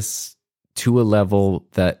do this to a level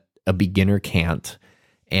that a beginner can't.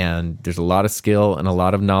 And there's a lot of skill and a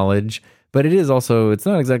lot of knowledge, but it's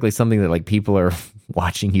not exactly something that like people are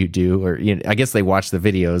watching you do, or, you know, I guess they watch the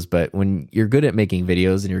videos, but when you're good at making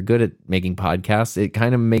videos and you're good at making podcasts, it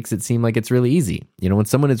kind of makes it seem like it's really easy. You know, when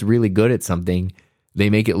someone is really good at something, they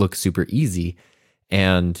make it look super easy.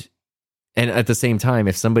 And at the same time,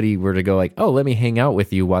 if somebody were to go like, oh, let me hang out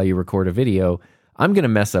with you while you record a video, I'm going to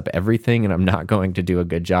mess up everything, and I'm not going to do a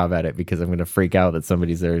good job at it because I'm going to freak out that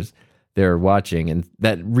somebody's there watching. And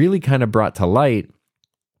that really kind of brought to light,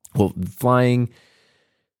 well, flying,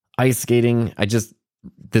 ice skating. I just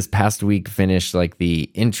this past week finished like the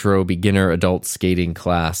intro beginner adult skating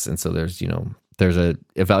class. And so there's a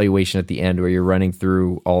evaluation at the end where you're running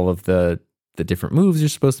through all of the different moves you're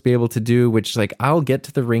supposed to be able to do, which like I'll get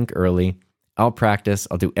to the rink early. I'll practice.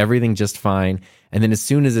 I'll do everything just fine. And then as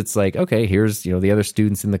soon as it's like, okay, here's, you know, the other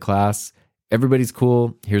students in the class, everybody's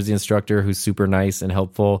cool. Here's the instructor who's super nice and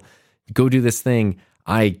helpful. Go do this thing.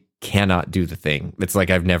 I cannot do the thing. It's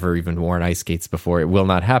like I've never even worn ice skates before. It will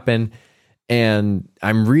not happen. And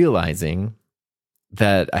I'm realizing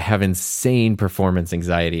that I have insane performance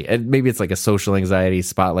anxiety. And maybe it's like a social anxiety,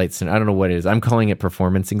 spotlights, and I don't know what it is. I'm calling it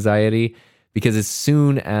performance anxiety because as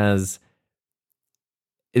soon as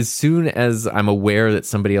I'm aware that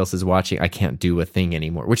somebody else is watching, I can't do a thing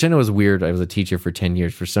anymore, which I know is weird. I was a teacher for 10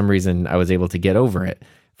 years. For some reason, I was able to get over it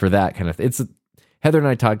for that kind of thing. Heather and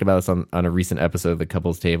I talked about this on a recent episode of the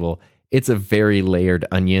Couples Table. It's a very layered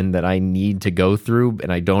onion that I need to go through,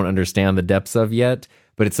 and I don't understand the depths of yet,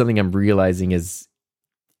 but it's something I'm realizing is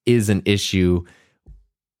an issue,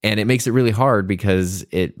 and it makes it really hard because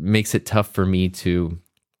it makes it tough for me to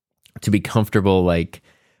be comfortable, like,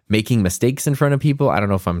 making mistakes in front of people. I don't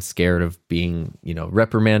know if I'm scared of being, you know,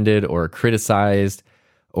 reprimanded or criticized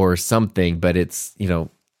or something, but it's, you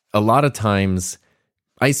know, a lot of times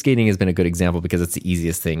ice skating has been a good example because it's the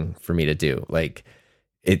easiest thing for me to do. Like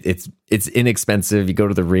it's inexpensive. You go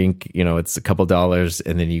to the rink, you know, it's a couple dollars,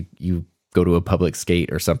 and then you go to a public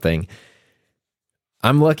skate or something.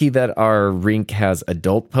 I'm lucky that our rink has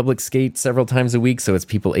adult public skate several times a week. So it's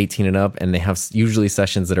people 18 and up, and they have usually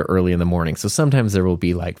sessions that are early in the morning. So sometimes there will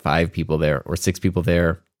be like 5 people there or 6 people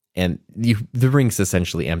there, and the rink's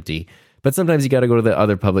essentially empty. But sometimes you got to go to the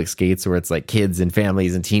other public skates where it's like kids and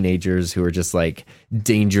families and teenagers who are just like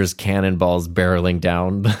dangerous cannonballs barreling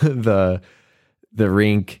down the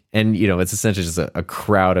rink. And, you know, it's essentially just a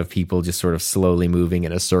crowd of people just sort of slowly moving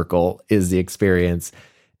in a circle is the experience.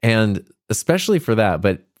 And especially for that,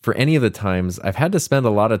 but for any of the times, I've had to spend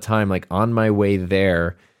a lot of time like on my way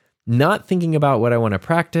there, not thinking about what I want to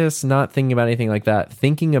practice, not thinking about anything like that,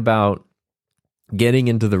 thinking about getting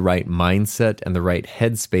into the right mindset and the right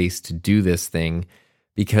headspace to do this thing.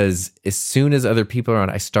 Because as soon as other people are on,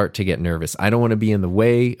 I start to get nervous. I don't want to be in the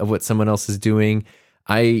way of what someone else is doing.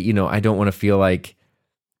 I don't want to feel like,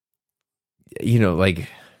 you know, like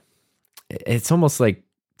it's almost like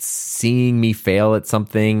seeing me fail at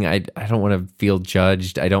something. I don't want to feel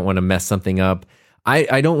judged. I don't want to mess something up.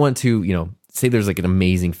 I don't want to, you know, say there's like an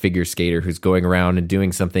amazing figure skater who's going around and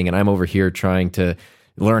doing something, and I'm over here trying to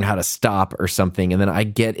learn how to stop or something, and then I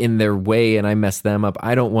get in their way and I mess them up.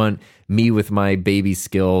 I don't want me with my baby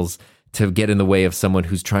skills to get in the way of someone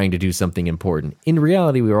who's trying to do something important. In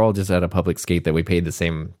reality, we were all just at a public skate that we paid the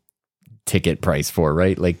same ticket price for,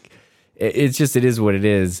 right? Like it is what it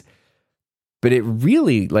is. But it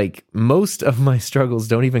really, like, most of my struggles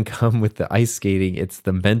don't even come with the ice skating. It's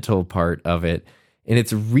the mental part of it. And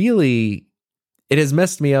it has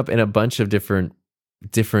messed me up in a bunch of different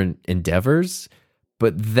endeavors.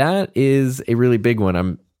 But that is a really big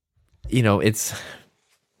one. It's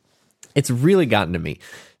really gotten to me.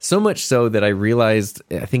 So much so that I realized,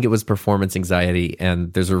 I think it was performance anxiety.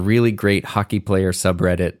 And there's a really great hockey player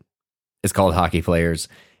subreddit. It's called Hockey Players.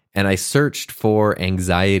 And I searched for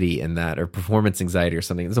anxiety in that, or performance anxiety or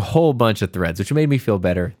something. There's a whole bunch of threads, which made me feel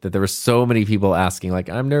better that there were so many people asking, like,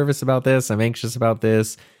 I'm nervous about this, I'm anxious about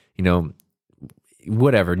this, you know,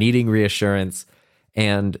 whatever, needing reassurance.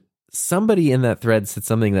 And somebody in that thread said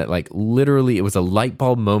something that, like, literally, it was a light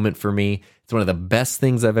bulb moment for me. It's one of the best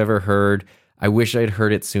things I've ever heard. I wish I'd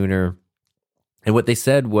heard it sooner. And what they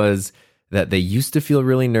said was that they used to feel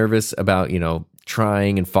really nervous about,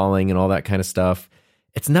 trying and falling and all that kind of stuff.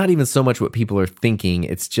 It's not even so much what people are thinking.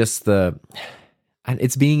 It's just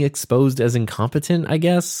it's being exposed as incompetent, I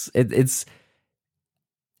guess. It's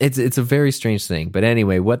a very strange thing. But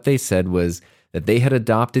anyway, what they said was that they had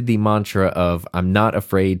adopted the mantra of, I'm not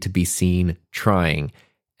afraid to be seen trying.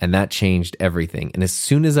 And that changed everything. And as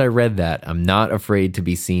soon as I read that, I'm not afraid to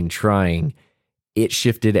be seen trying, it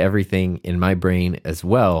shifted everything in my brain as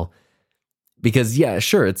well. Because yeah,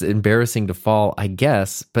 sure, it's embarrassing to fall, I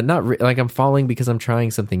guess, but not like I'm falling because I'm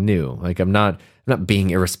trying something new. Like I'm not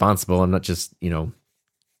being irresponsible. I'm not just,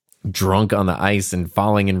 drunk on the ice and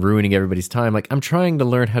falling and ruining everybody's time. Like I'm trying to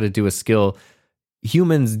learn how to do a skill.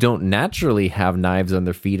 Humans don't naturally have knives on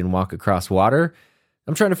their feet and walk across water.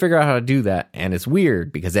 I'm trying to figure out how to do that. And it's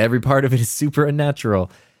weird because every part of it is super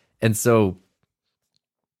unnatural. And so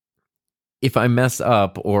if I mess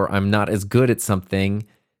up or I'm not as good at something,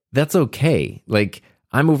 that's okay. Like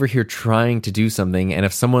I'm over here trying to do something. And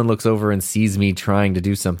if someone looks over and sees me trying to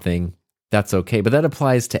do something, that's okay. But that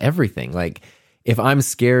applies to everything. Like if I'm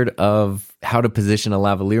scared of how to position a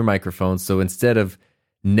lavalier microphone, so instead of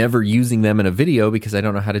never using them in a video because I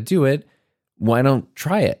don't know how to do it, why don't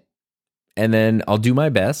try it? And then I'll do my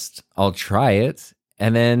best. I'll try it.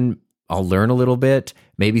 And then I'll learn a little bit.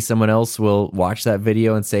 Maybe someone else will watch that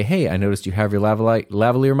video and say, hey, I noticed you have your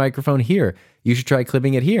lavalier microphone here. You should try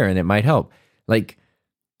clipping it here and it might help. Like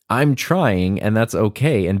I'm trying and that's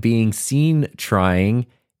okay. And being seen trying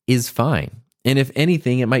is fine. And if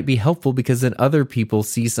anything, it might be helpful because then other people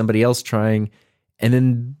see somebody else trying and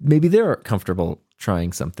then maybe they're comfortable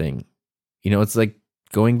trying something. It's like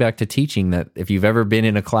going back to teaching, that if you've ever been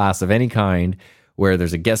in a class of any kind where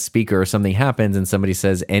there's a guest speaker or something happens and somebody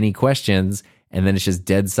says any questions and then it's just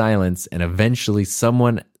dead silence and eventually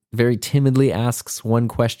someone very timidly asks one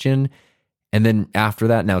question and then after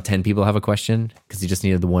that now 10 people have a question because you just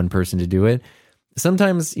needed the one person to do it.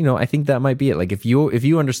 Sometimes, I think that might be it. Like if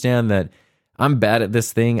you understand that I'm bad at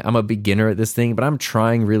this thing, I'm a beginner at this thing, but I'm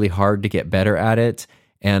trying really hard to get better at it.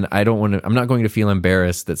 And I'm not going to feel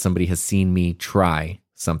embarrassed that somebody has seen me try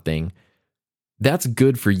something. That's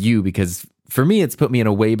good for you because for me, it's put me in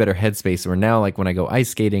a way better headspace where now, like when I go ice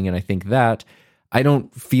skating and I think that, I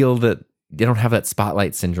don't feel that I don't have that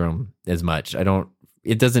spotlight syndrome as much.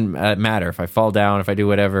 It doesn't matter if I fall down, if I do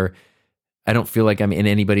whatever. I don't feel like I'm in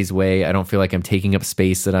anybody's way. I don't feel like I'm taking up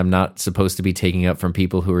space that I'm not supposed to be taking up from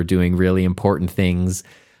people who are doing really important things.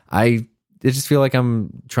 I just feel like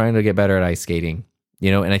I'm trying to get better at ice skating,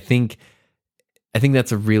 and I think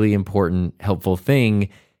that's a really important, helpful thing.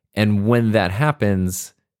 And when that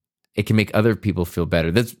happens, it can make other people feel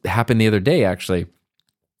better. This happened the other day, actually.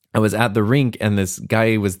 I was at the rink and this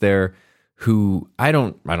guy was there who I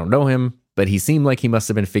don't know him, but he seemed like he must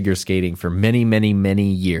have been figure skating for many, many, many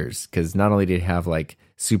years. Because not only did he have like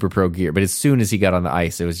super pro gear, but as soon as he got on the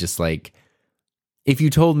ice, it was just like, if you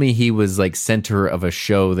told me he was like center of a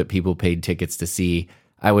show that people paid tickets to see,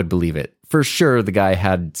 I would believe it. For sure, the guy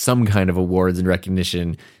had some kind of awards and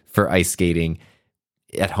recognition for ice skating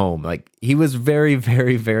at home. Like he was very,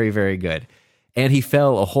 very, very, very good. And he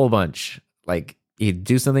fell a whole bunch. Like he'd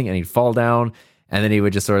do something and he'd fall down and then he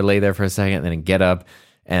would just sort of lay there for a second and then he'd get up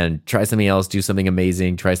and try something else, do something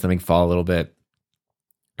amazing, try something, fall a little bit.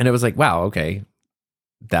 And it was like, wow, okay,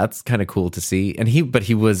 that's kind of cool to see. But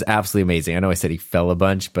he was absolutely amazing. I know I said he fell a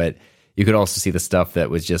bunch, but you could also see the stuff that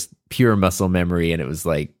was just pure muscle memory. And it was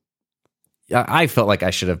like, I felt like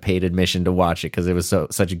I should have paid admission to watch it because it was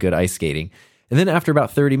such a good ice skating. And then after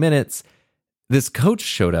about 30 minutes, this coach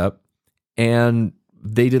showed up and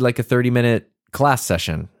they did like a 30-minute class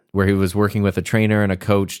session where he was working with a trainer and a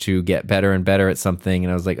coach to get better and better at something.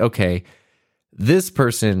 And I was like, okay, this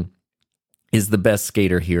person is the best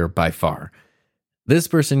skater here by far. This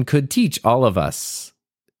person could teach all of us,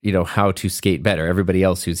 how to skate better, everybody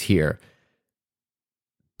else who's here.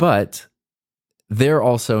 But they're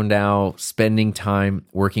also now spending time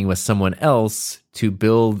working with someone else to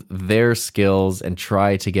build their skills and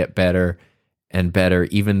try to get better and better,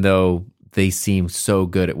 even though they seem so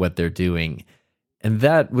good at what they're doing. And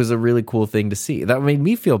that was a really cool thing to see. That made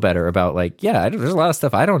me feel better about like, yeah, there's a lot of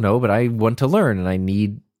stuff I don't know, but I want to learn and I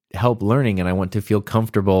need help learning and I want to feel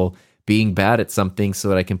comfortable being bad at something so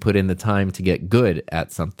that I can put in the time to get good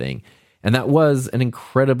at something. And that was an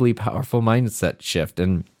incredibly powerful mindset shift.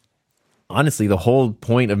 And honestly, the whole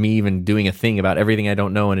point of me even doing a thing about everything I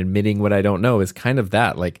don't know and admitting what I don't know is kind of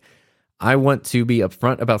that. Like, I want to be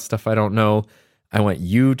upfront about stuff I don't know. I want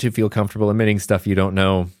you to feel comfortable admitting stuff you don't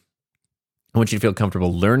know. I want you to feel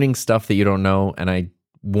comfortable learning stuff that you don't know. And I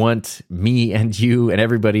want me and you and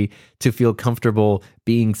everybody to feel comfortable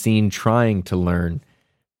being seen trying to learn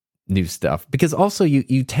new stuff, because also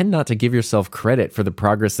you tend not to give yourself credit for the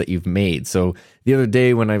progress that you've made. So the other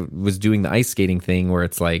day when I was doing the ice skating thing where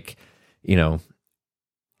it's like,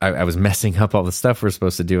 I was messing up all the stuff we're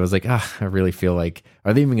supposed to do. I was like, I really feel like,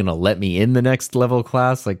 are they even going to let me in the next level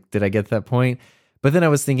class? Like, did I get to that point? But then I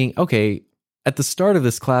was thinking, okay, at the start of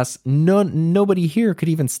this class, nobody here could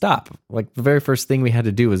even stop. Like the very first thing we had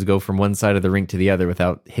to do was go from one side of the rink to the other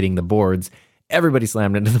without hitting the boards. Everybody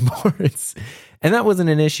slammed into the boards. And that wasn't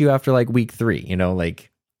an issue after like week 3, like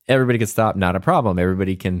everybody could stop, not a problem.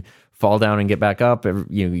 Everybody can fall down and get back up.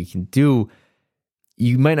 You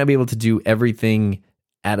might not be able to do everything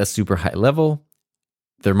at a super high level.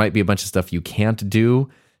 There might be a bunch of stuff you can't do.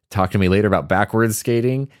 Talk to me later about backwards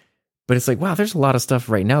skating. But it's like, wow, there's a lot of stuff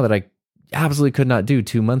right now that I absolutely could not do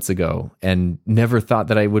 2 months ago and never thought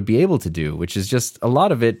that I would be able to do, which is just a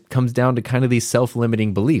lot of it comes down to kind of these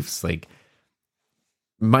self-limiting beliefs. Like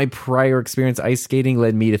my prior experience ice skating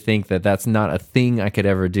led me to think that that's not a thing I could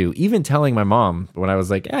ever do. Even telling my mom when I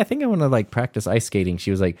was like, I think I want to like practice ice skating.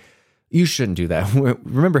 She was like, you shouldn't do that.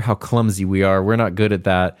 Remember how clumsy we are. We're not good at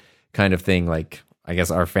that kind of thing. Like, I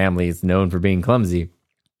guess our family is known for being clumsy,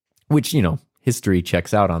 which, history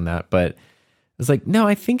checks out on that. But it's like, no,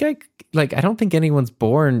 I don't think anyone's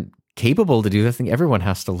born capable to do this. I think everyone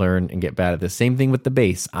has to learn and get bad at this. Same thing with the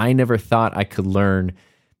bass. I never thought I could learn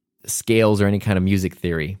scales or any kind of music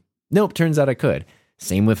theory. Nope, turns out I could.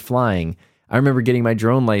 Same with flying. I remember getting my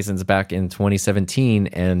drone license back in 2017,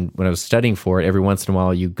 and when I was studying for it, every once in a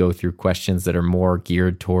while you go through questions that are more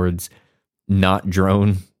geared towards not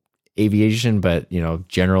drone aviation, but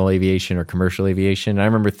general aviation or commercial aviation. And I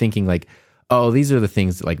remember thinking like, oh, these are the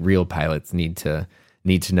things that like real pilots need to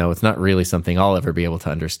know. It's not really something I'll ever be able to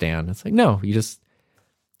understand. It's like, no, you just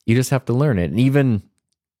have to learn it. And even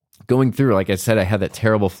going through, like I said, I had that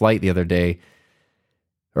terrible flight the other day,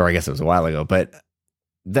 or I guess it was a while ago, but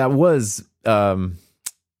that was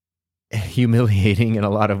humiliating in a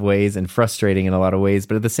lot of ways and frustrating in a lot of ways.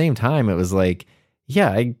 But at the same time, it was like, yeah,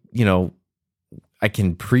 I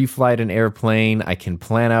can pre-flight an airplane. I can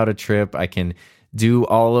plan out a trip. I can do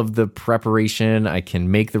all of the preparation. I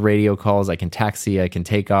can make the radio calls. I can taxi. I can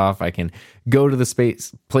take off. I can go to the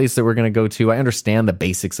place that we're going to go to. I understand the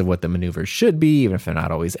basics of what the maneuvers should be, even if they're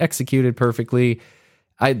not always executed perfectly.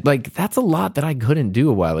 That's a lot that I couldn't do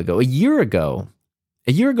a while ago. A year ago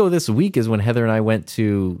this week is when Heather and I went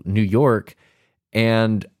to New York,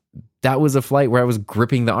 and that was a flight where I was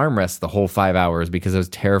gripping the armrest the whole 5 hours because I was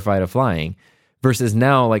terrified of flying. Versus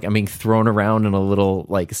now, like I'm being thrown around in a little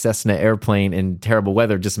like Cessna airplane in terrible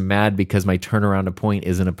weather, just mad because my turnaround to point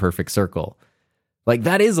isn't a perfect circle. Like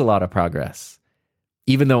that is a lot of progress.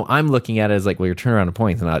 Even though I'm looking at it as like, well, your turnaround to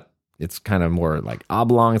point is not, it's kind of more like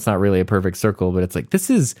oblong. It's not really a perfect circle, but it's like, this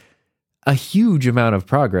is a huge amount of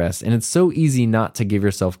progress. And it's so easy not to give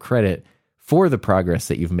yourself credit for the progress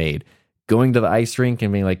that you've made. Going to the ice rink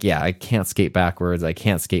and being like, yeah, I can't skate backwards. I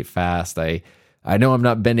can't skate fast. I know I'm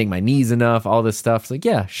not bending my knees enough, all this stuff. It's like,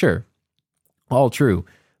 yeah, sure. All true.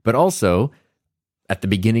 But also, at the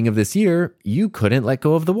beginning of this year, you couldn't let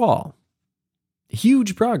go of the wall.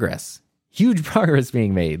 Huge progress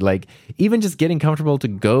being made. Like, even just getting comfortable to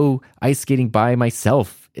go ice skating by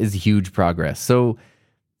myself is huge progress. So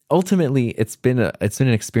ultimately, it's been an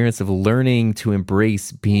experience of learning to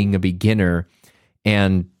embrace being a beginner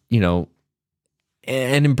and,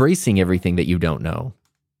 and embracing everything that you don't know.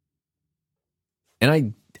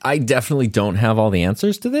 And I definitely don't have all the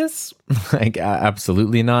answers to this. Like,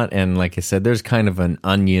 absolutely not. And like I said, there's kind of an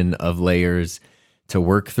onion of layers to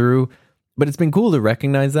work through. But it's been cool to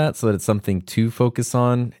recognize that so that it's something to focus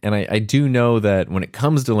on. And I do know that when it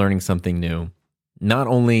comes to learning something new, not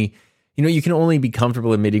only, you can only be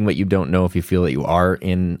comfortable admitting what you don't know if you feel that you are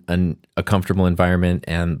in a comfortable environment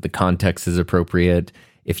and the context is appropriate.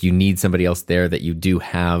 If you need somebody else there, that you do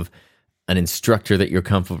have an instructor that you're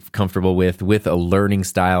comfortable with a learning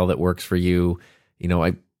style that works for you.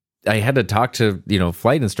 I had to talk to,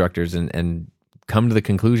 flight instructors and come to the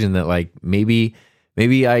conclusion that like, maybe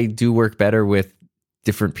I do work better with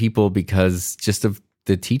different people because just of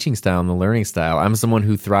the teaching style and the learning style. I'm someone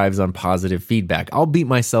who thrives on positive feedback. I'll beat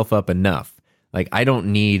myself up enough. Like, I don't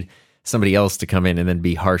need somebody else to come in and then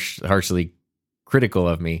be harshly critical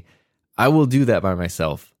of me. I will do that by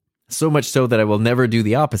myself. So much so that I will never do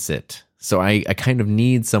the opposite. So I kind of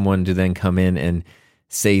need someone to then come in and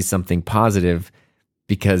say something positive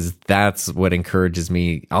because that's what encourages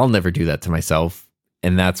me. I'll never do that to myself.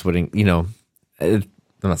 And that's what, I'm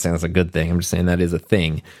not saying that's a good thing. I'm just saying that is a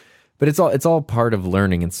thing. But it's all part of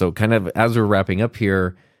learning. And so kind of as we're wrapping up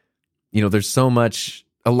here, there's so much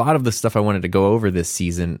a lot of the stuff I wanted to go over this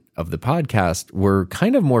season of the podcast were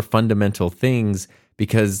kind of more fundamental things,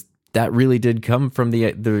 because that really did come from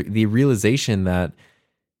the realization that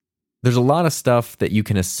there's a lot of stuff that you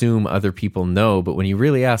can assume other people know, but when you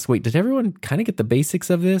really ask, wait, did everyone kind of get the basics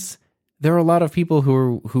of this? There are a lot of people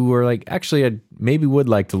who are like, actually, I maybe would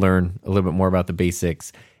like to learn a little bit more about the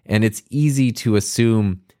basics. And it's easy to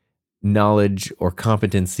assume knowledge or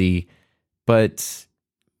competency, but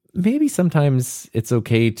maybe sometimes it's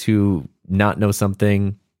okay to not know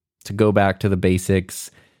something, to go back to the basics,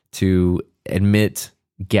 to admit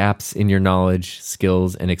gaps in your knowledge,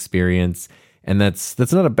 skills, and experience. And that's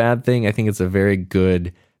not a bad thing. I think it's a very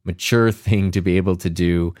good, mature thing to be able to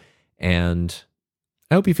do. And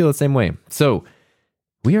I hope you feel the same way. So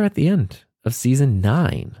we are at the end of season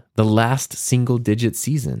 9, the last single-digit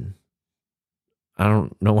season. I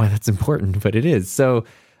don't know why that's important, but it is. So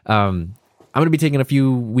I'm going to be taking a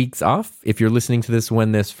few weeks off. If you're listening to this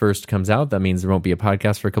when this first comes out, that means there won't be a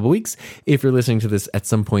podcast for a couple weeks. If you're listening to this at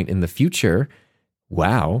some point in the future,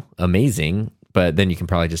 wow, amazing. But then you can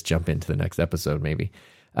probably just jump into the next episode, maybe.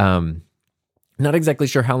 Not exactly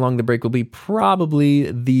sure how long the break will be. Probably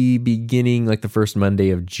the beginning, like the first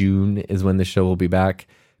Monday of June is when the show will be back,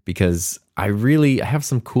 because I have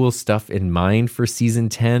some cool stuff in mind for season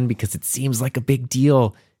 10, because it seems like a big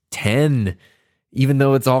deal. 10, even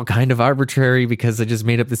though it's all kind of arbitrary because I just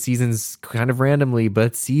made up the seasons kind of randomly,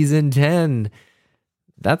 but season 10,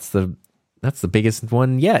 that's the biggest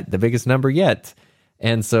one yet, the biggest number yet.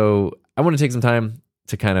 And so I want to take some time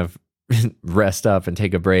to kind of rest up and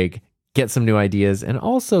take a break, get some new ideas, and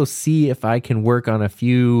also see if I can work on a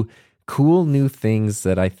few cool new things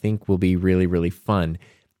that I think will be really, really fun.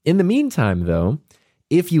 In the meantime, though,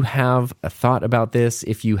 if you have a thought about this,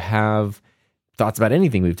 if you have thoughts about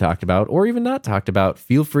anything we've talked about or even not talked about,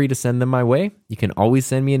 feel free to send them my way. You can always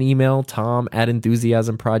send me an email,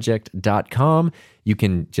 tom@enthusiasmproject.com. You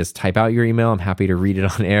can just type out your email. I'm happy to read it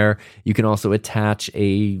on air. You can also attach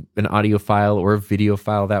an audio file or a video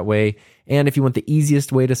file that way. And if you want the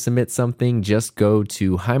easiest way to submit something, just go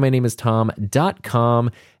to himynameistom.com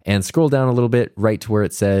and scroll down a little bit right to where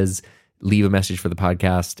it says leave a message for the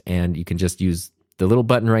podcast. And you can just use the little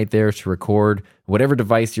button right there to record whatever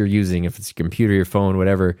device you're using. If it's your computer, your phone,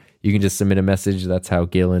 whatever, you can just submit a message. That's how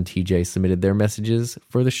Gail and TJ submitted their messages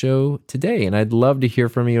for the show today. And I'd love to hear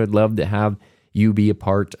from you. I'd love to have you be a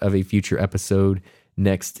part of a future episode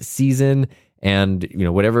next season. And,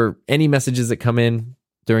 any messages that come in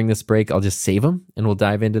during this break, I'll just save them and we'll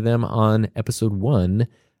dive into them on episode 1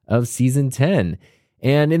 of season 10.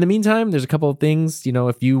 And in the meantime, there's a couple of things,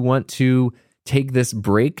 if you want to take this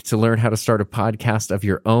break to learn how to start a podcast of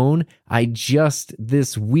your own, I just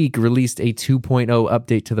this week released a 2.0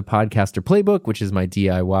 update to the Podcaster Playbook, which is my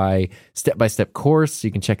DIY step-by-step course.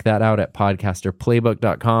 You can check that out at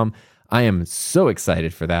podcasterplaybook.com. I am so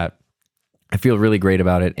excited for that. I feel really great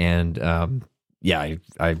about it. And that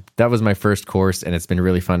was my first course, and it's been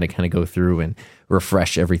really fun to kind of go through and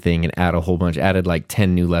refresh everything and added like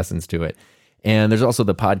 10 new lessons to it. And there's also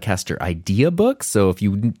the Podcaster Idea Book. So if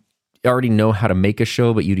you already know how to make a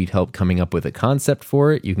show, but you need help coming up with a concept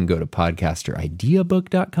for it, you can go to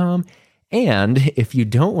podcasterideabook.com. And if you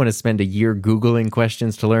don't want to spend a year Googling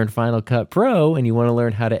questions to learn Final Cut Pro and you want to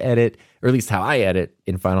learn how to edit, or at least how I edit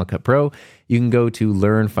in Final Cut Pro, you can go to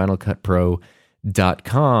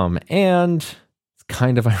learnfinalcutpro.com. And it's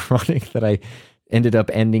kind of ironic that I ended up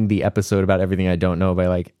ending the episode about everything I don't know by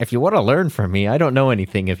like, if you want to learn from me, I don't know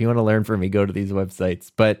anything. If you want to learn from me, go to these websites.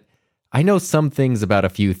 But I know some things about a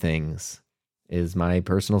few things is my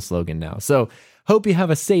personal slogan now. So hope you have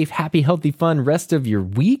a safe, happy, healthy, fun rest of your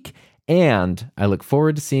week. And I look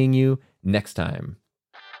forward to seeing you next time.